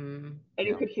 Mm-hmm. And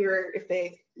you could hear if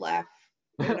they laugh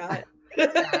or not.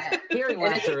 Hearing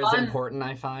laughter is important,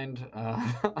 I find.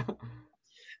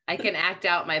 I can act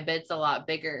out my bits a lot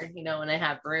bigger, when I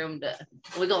have room to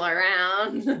wiggle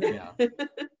around. Yeah.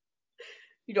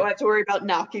 You don't have to worry about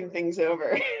knocking things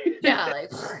over. Yeah.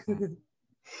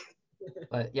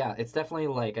 But yeah, it's definitely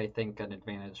like, I think, an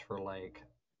advantage for like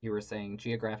you were saying,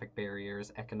 geographic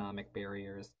barriers, economic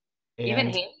barriers, and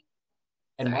even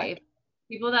what?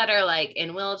 People that are like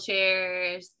in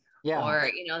wheelchairs, or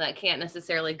that can't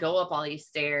necessarily go up all these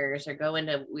stairs or go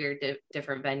into weird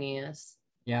different venues.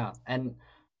 Yeah, and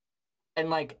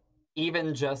like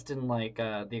even just in like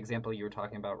the example you were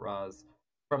talking about, Roz,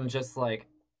 from just like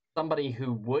somebody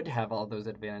who would have all those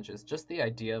advantages, just the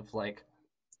idea of like,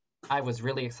 I was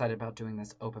really excited about doing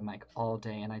this open mic all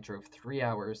day and I drove 3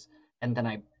 hours and then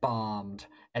I bombed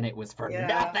and it was for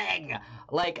nothing.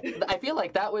 Like, I feel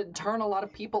like that would turn a lot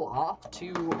of people off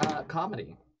to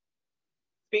comedy.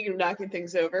 Speaking of knocking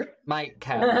things over. My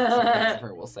cat,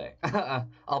 we'll say.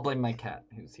 I'll blame my cat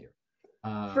who's here.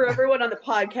 For everyone on the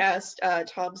podcast,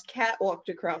 Tom's cat walked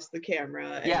across the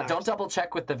camera. Yeah, don't double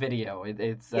check with the video.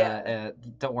 It's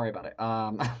don't worry about it.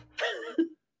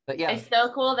 But yeah, it's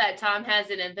so cool that Tom has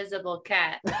an invisible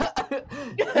cat.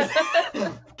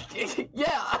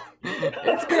 Yeah,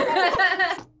 it's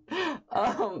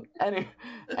cool.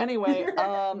 Anyway,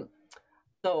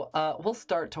 so we'll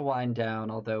start to wind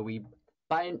down. Although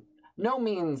by no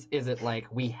means is it like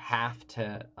we have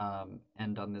to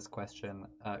end on this question,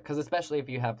 because especially if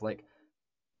you have like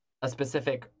a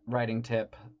specific writing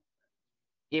tip,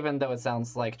 even though it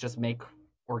sounds like just make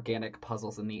organic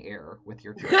puzzles in the air with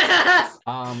your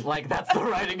like that's the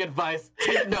writing advice.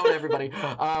 Take note, everybody.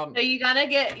 So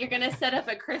you're gonna set up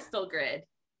a crystal grid.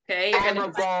 Okay, you're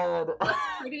gonna find the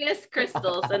prettiest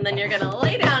crystals, and then you're gonna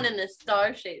lay down in this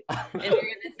star shape, and you're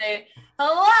gonna say,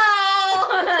 "Hello."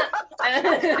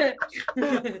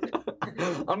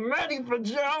 I'm ready for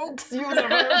jokes,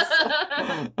 universe.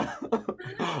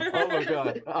 Oh my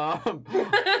god!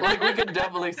 Like we could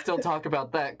definitely still talk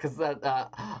about that because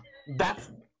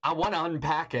that's I want to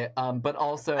unpack it, but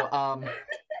also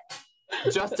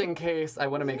just in case, I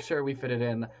want to make sure we fit it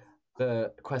in.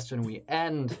 The question we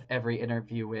end every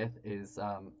interview with is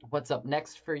what's up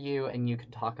next for you? And you can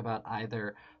talk about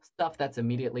either stuff that's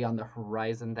immediately on the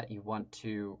horizon that you want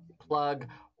to plug,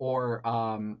 or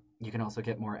you can also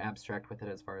get more abstract with it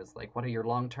as far as like, what are your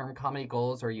long-term comedy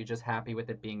goals? Or are you just happy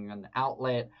with it being an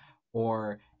outlet?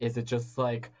 Or is it just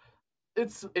like,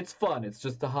 it's fun, it's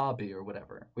just a hobby or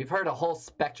whatever? We've heard a whole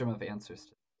spectrum of answers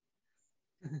to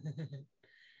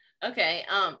Okay,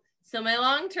 so my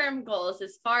long-term goals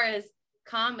as far as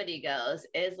comedy goes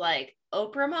is like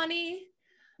Oprah money.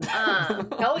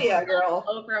 Hell yeah, girl.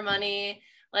 Oprah money.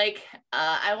 Like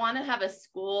I want to have a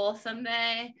school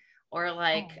someday, or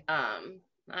like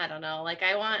I don't know. Like,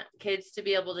 I want kids to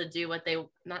be able to do what they,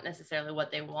 not necessarily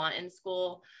what they want in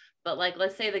school, but like,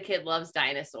 let's say the kid loves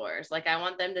dinosaurs. Like, I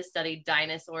want them to study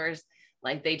dinosaurs.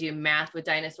 Like, they do math with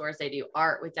dinosaurs, they do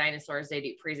art with dinosaurs, they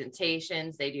do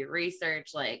presentations, they do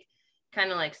research, like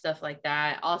kind of like stuff like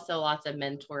that. Also, lots of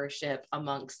mentorship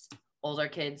amongst older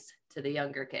kids to the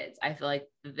younger kids. I feel like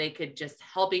they could just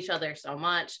help each other so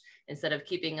much instead of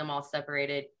keeping them all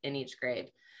separated in each grade.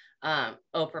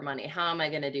 Oprah money. How am I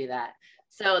going to do that?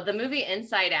 So the movie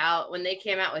Inside Out, when they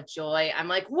came out with Joy, I'm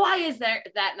like, why is that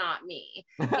not me?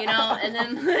 You know, and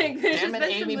then like there's just been some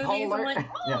Amy movies Poehler. I'm like,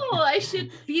 oh, I should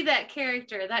be that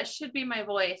character. That should be my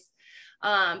voice.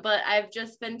 But I've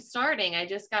just been starting. I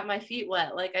just got my feet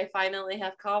wet. Like, I finally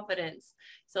have confidence.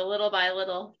 So little by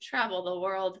little, travel the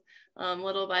world.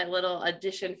 Little by little,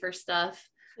 audition for stuff.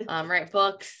 Write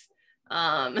books.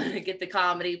 Get the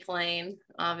comedy playing,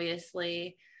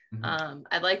 obviously.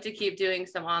 I'd like to keep doing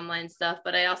some online stuff,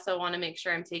 but I also want to make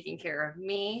sure I'm taking care of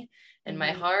me and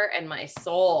my heart and my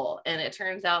soul. And it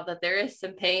turns out that there is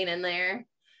some pain in there.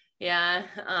 Yeah.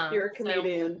 You're a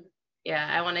comedian. So, yeah,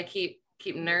 I want to keep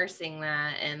nursing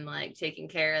that and like taking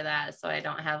care of that, so I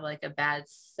don't have like a bad,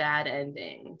 sad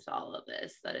ending to all of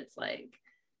this. That it's like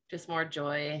just more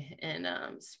joy and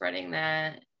spreading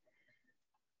that.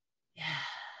 Yeah.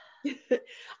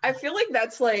 I feel like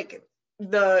that's like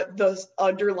the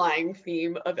underlying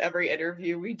theme of every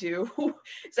interview we do.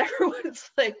 Is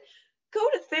everyone's like, go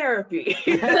to therapy.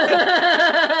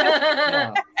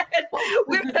 Yeah.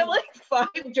 We've had like 5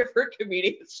 different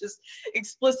comedians just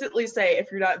explicitly say, if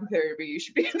you're not in therapy, you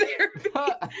should be in therapy.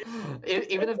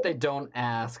 Even if they don't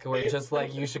ask, we're just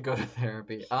like, you should go to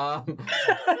therapy.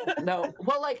 No,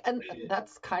 well, like, and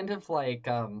that's kind of like,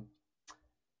 and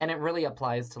it really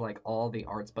applies to like all the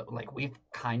arts, but like we've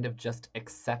kind of just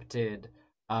accepted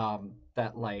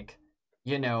that, like,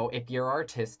 you know, if you're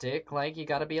artistic, like, you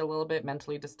got to be a little bit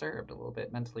mentally disturbed, a little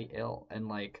bit mentally ill, and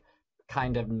like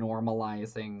kind of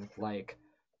normalizing, like,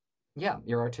 yeah,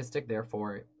 you're artistic,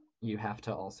 therefore you have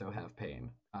to also have pain.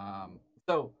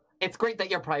 So it's great that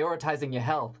you're prioritizing your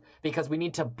health, because we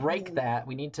need to break that.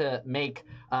 We need to make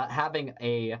having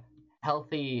a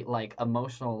healthy, like,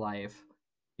 emotional life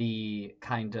the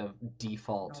kind of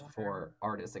default for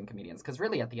artists and comedians. Because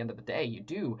really, at the end of the day, you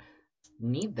do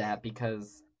need that,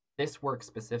 because this work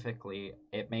specifically,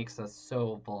 it makes us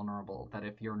so vulnerable that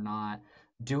if you're not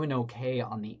doing okay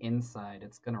on the inside,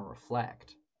 it's going to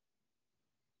reflect.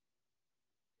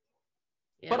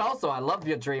 Yeah. But also, I love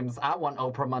your dreams. I want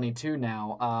Oprah money too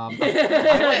now. I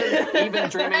wasn't even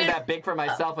dreaming that big for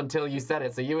myself until you said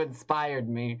it, so you inspired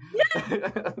me.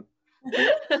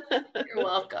 You're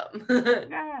welcome.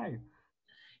 Yay.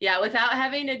 Yeah, without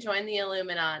having to join the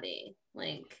Illuminati.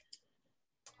 Like,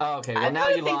 oh, okay, well, now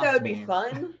you lost me. I think that would be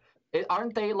fun.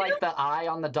 Aren't they like the eye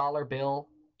on the dollar bill?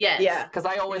 Yes. Yeah. Because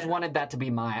I always wanted that to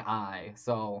be my eye.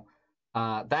 So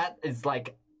that is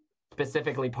like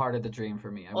specifically part of the dream for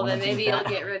me. Well, then maybe you'll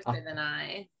get richer than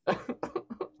I. Why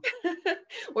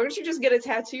don't you just get a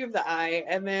tattoo of the eye,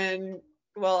 and then,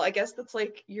 well, I guess that's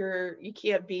like you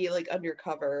can't be like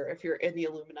undercover if you're in the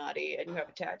Illuminati and you have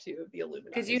a tattoo of the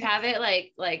Illuminati. Because you have it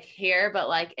like here, but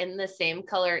like in the same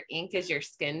color ink as your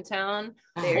skin tone.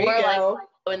 There you go.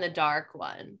 Like in the dark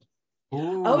one.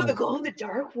 Ooh. Oh, the glow in the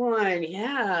dark one,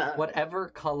 yeah. Whatever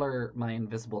color my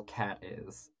invisible cat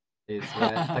is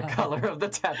what the color of the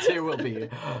tattoo will be.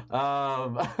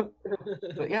 But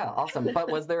yeah, awesome.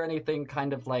 But was there anything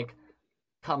kind of like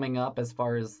coming up as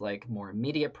far as like more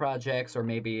immediate projects, or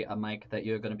maybe a mic that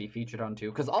you're going to be featured on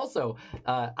too? Because also,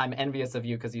 I'm envious of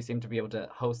you because you seem to be able to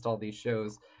host all these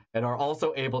shows and are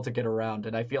also able to get around.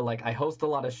 And I feel like I host a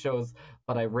lot of shows,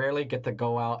 but I rarely get to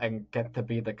go out and get to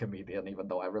be the comedian, even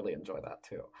though I really enjoy that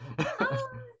too.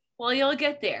 Well, you'll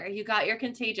get there. You got your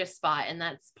contagious spot, and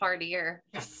that's part of your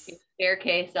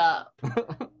staircase up.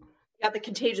 Got the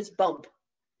contagious bump.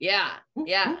 Yeah,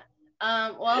 yeah.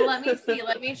 Well, let me see.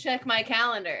 Let me check my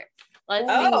calendar. Let's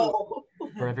see.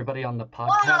 For everybody on the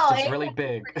podcast, it's really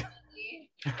big.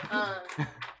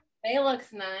 May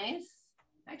looks nice.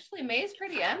 Actually, May's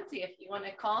pretty empty. If you want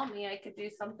to call me, I could do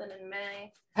something in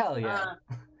May. Hell yeah.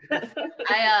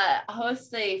 I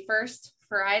host the first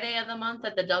Friday of the month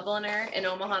at the Dubliner in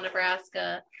Omaha,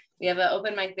 Nebraska. We have an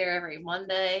open mic there every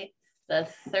Monday. The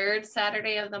third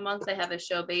Saturday of the month, I have a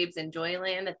show, Babes in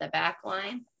Joyland, at the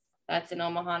Backline. That's in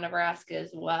Omaha, Nebraska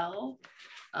as well.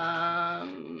 As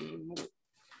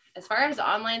far as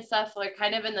online stuff, we're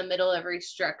kind of in the middle of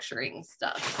restructuring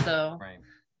stuff. So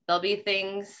there'll be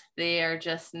things, they are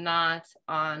just not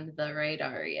on the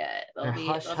radar yet.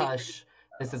 Hush.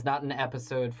 This is not an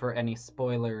episode for any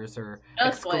spoilers or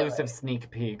exclusive sneak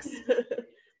peeks.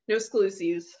 No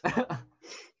exclusives.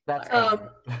 That's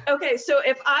Okay, so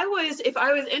if I was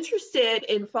interested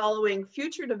in following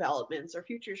future developments or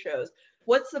future shows,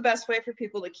 what's the best way for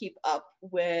people to keep up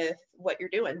with what you're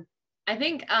doing? I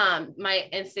think my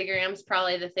Instagram's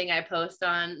probably the thing I post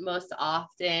on most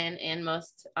often and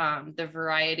most the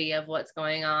variety of what's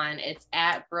going on. It's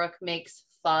at Brooke Makes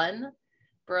Fun.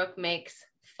 Brooke Makes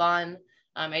Fun.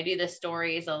 I do the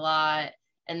stories a lot.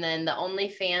 And then the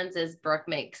OnlyFans is Brooke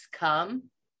Makes Cum.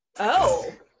 Oh.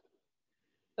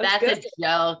 That's a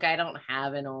joke. I don't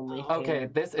have an OnlyFans. Okay,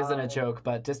 this isn't a joke,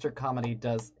 but District Comedy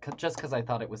does, just because I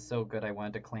thought it was so good, I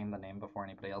wanted to claim the name before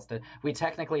anybody else did. We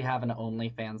technically have an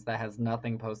OnlyFans that has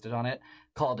nothing posted on it,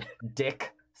 called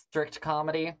Dick Strict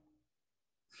Comedy.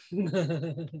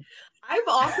 I've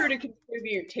offered to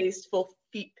contribute tasteful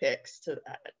feet pics to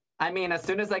that. I mean, as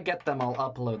soon as I get them, I'll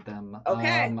upload them.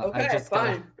 Okay,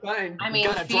 fine. I mean,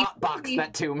 gotta Dropbox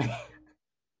that to me.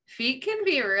 Feet can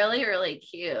be really, really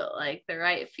cute. Like the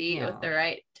right feet with the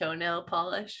right toenail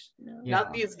polish.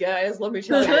 Not these guys, let me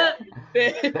tell you.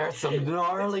 There's some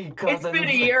gnarly cousins. It's been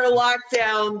a year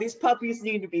lockdown. These puppies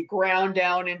need to be ground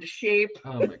down into shape.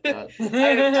 Oh my god. I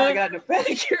have not gotten a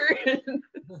pedicure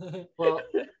in. Well,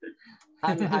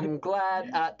 I'm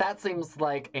glad. That seems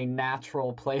like a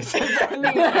natural place to end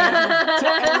things.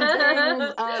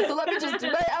 So let me just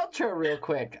do my outro real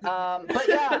quick. But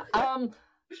yeah,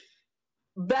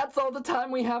 that's all the time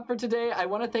we have for today. I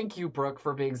want to thank you, Brooke,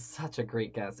 for being such a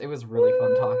great guest. It was really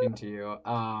fun talking to you.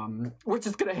 We're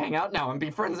just gonna hang out now and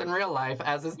be friends in real life,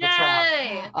 as is the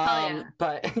trap.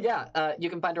 But yeah, you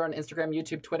can find her on Instagram,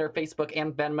 YouTube, Twitter, Facebook,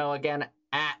 and Venmo again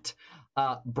at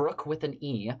Brooke with an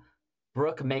E.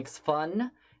 Brooke Makes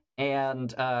Fun, and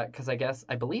because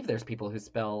I believe there's people who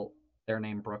spell their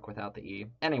name Brooke without the E.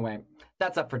 Anyway,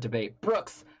 that's up for debate.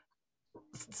 Brooks,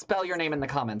 spell your name in the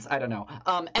comments. I don't know.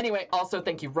 Anyway, also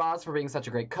thank you, Roz, for being such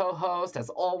a great co-host, as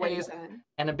always. Anytime.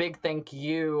 And a big thank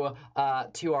you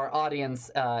to our audience,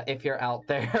 if you're out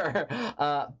there,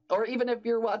 or even if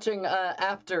you're watching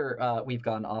after we've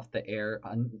gone off the air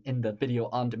in the video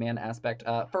on-demand aspect,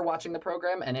 for watching the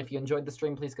program. And if you enjoyed the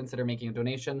stream, please consider making a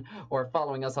donation or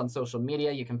following us on social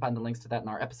media. You can find the links to that in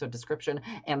our episode description.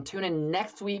 And tune in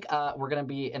next week. We're going to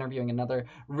be interviewing another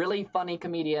really funny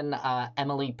comedian,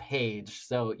 Emily Page.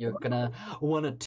 So you're going to want to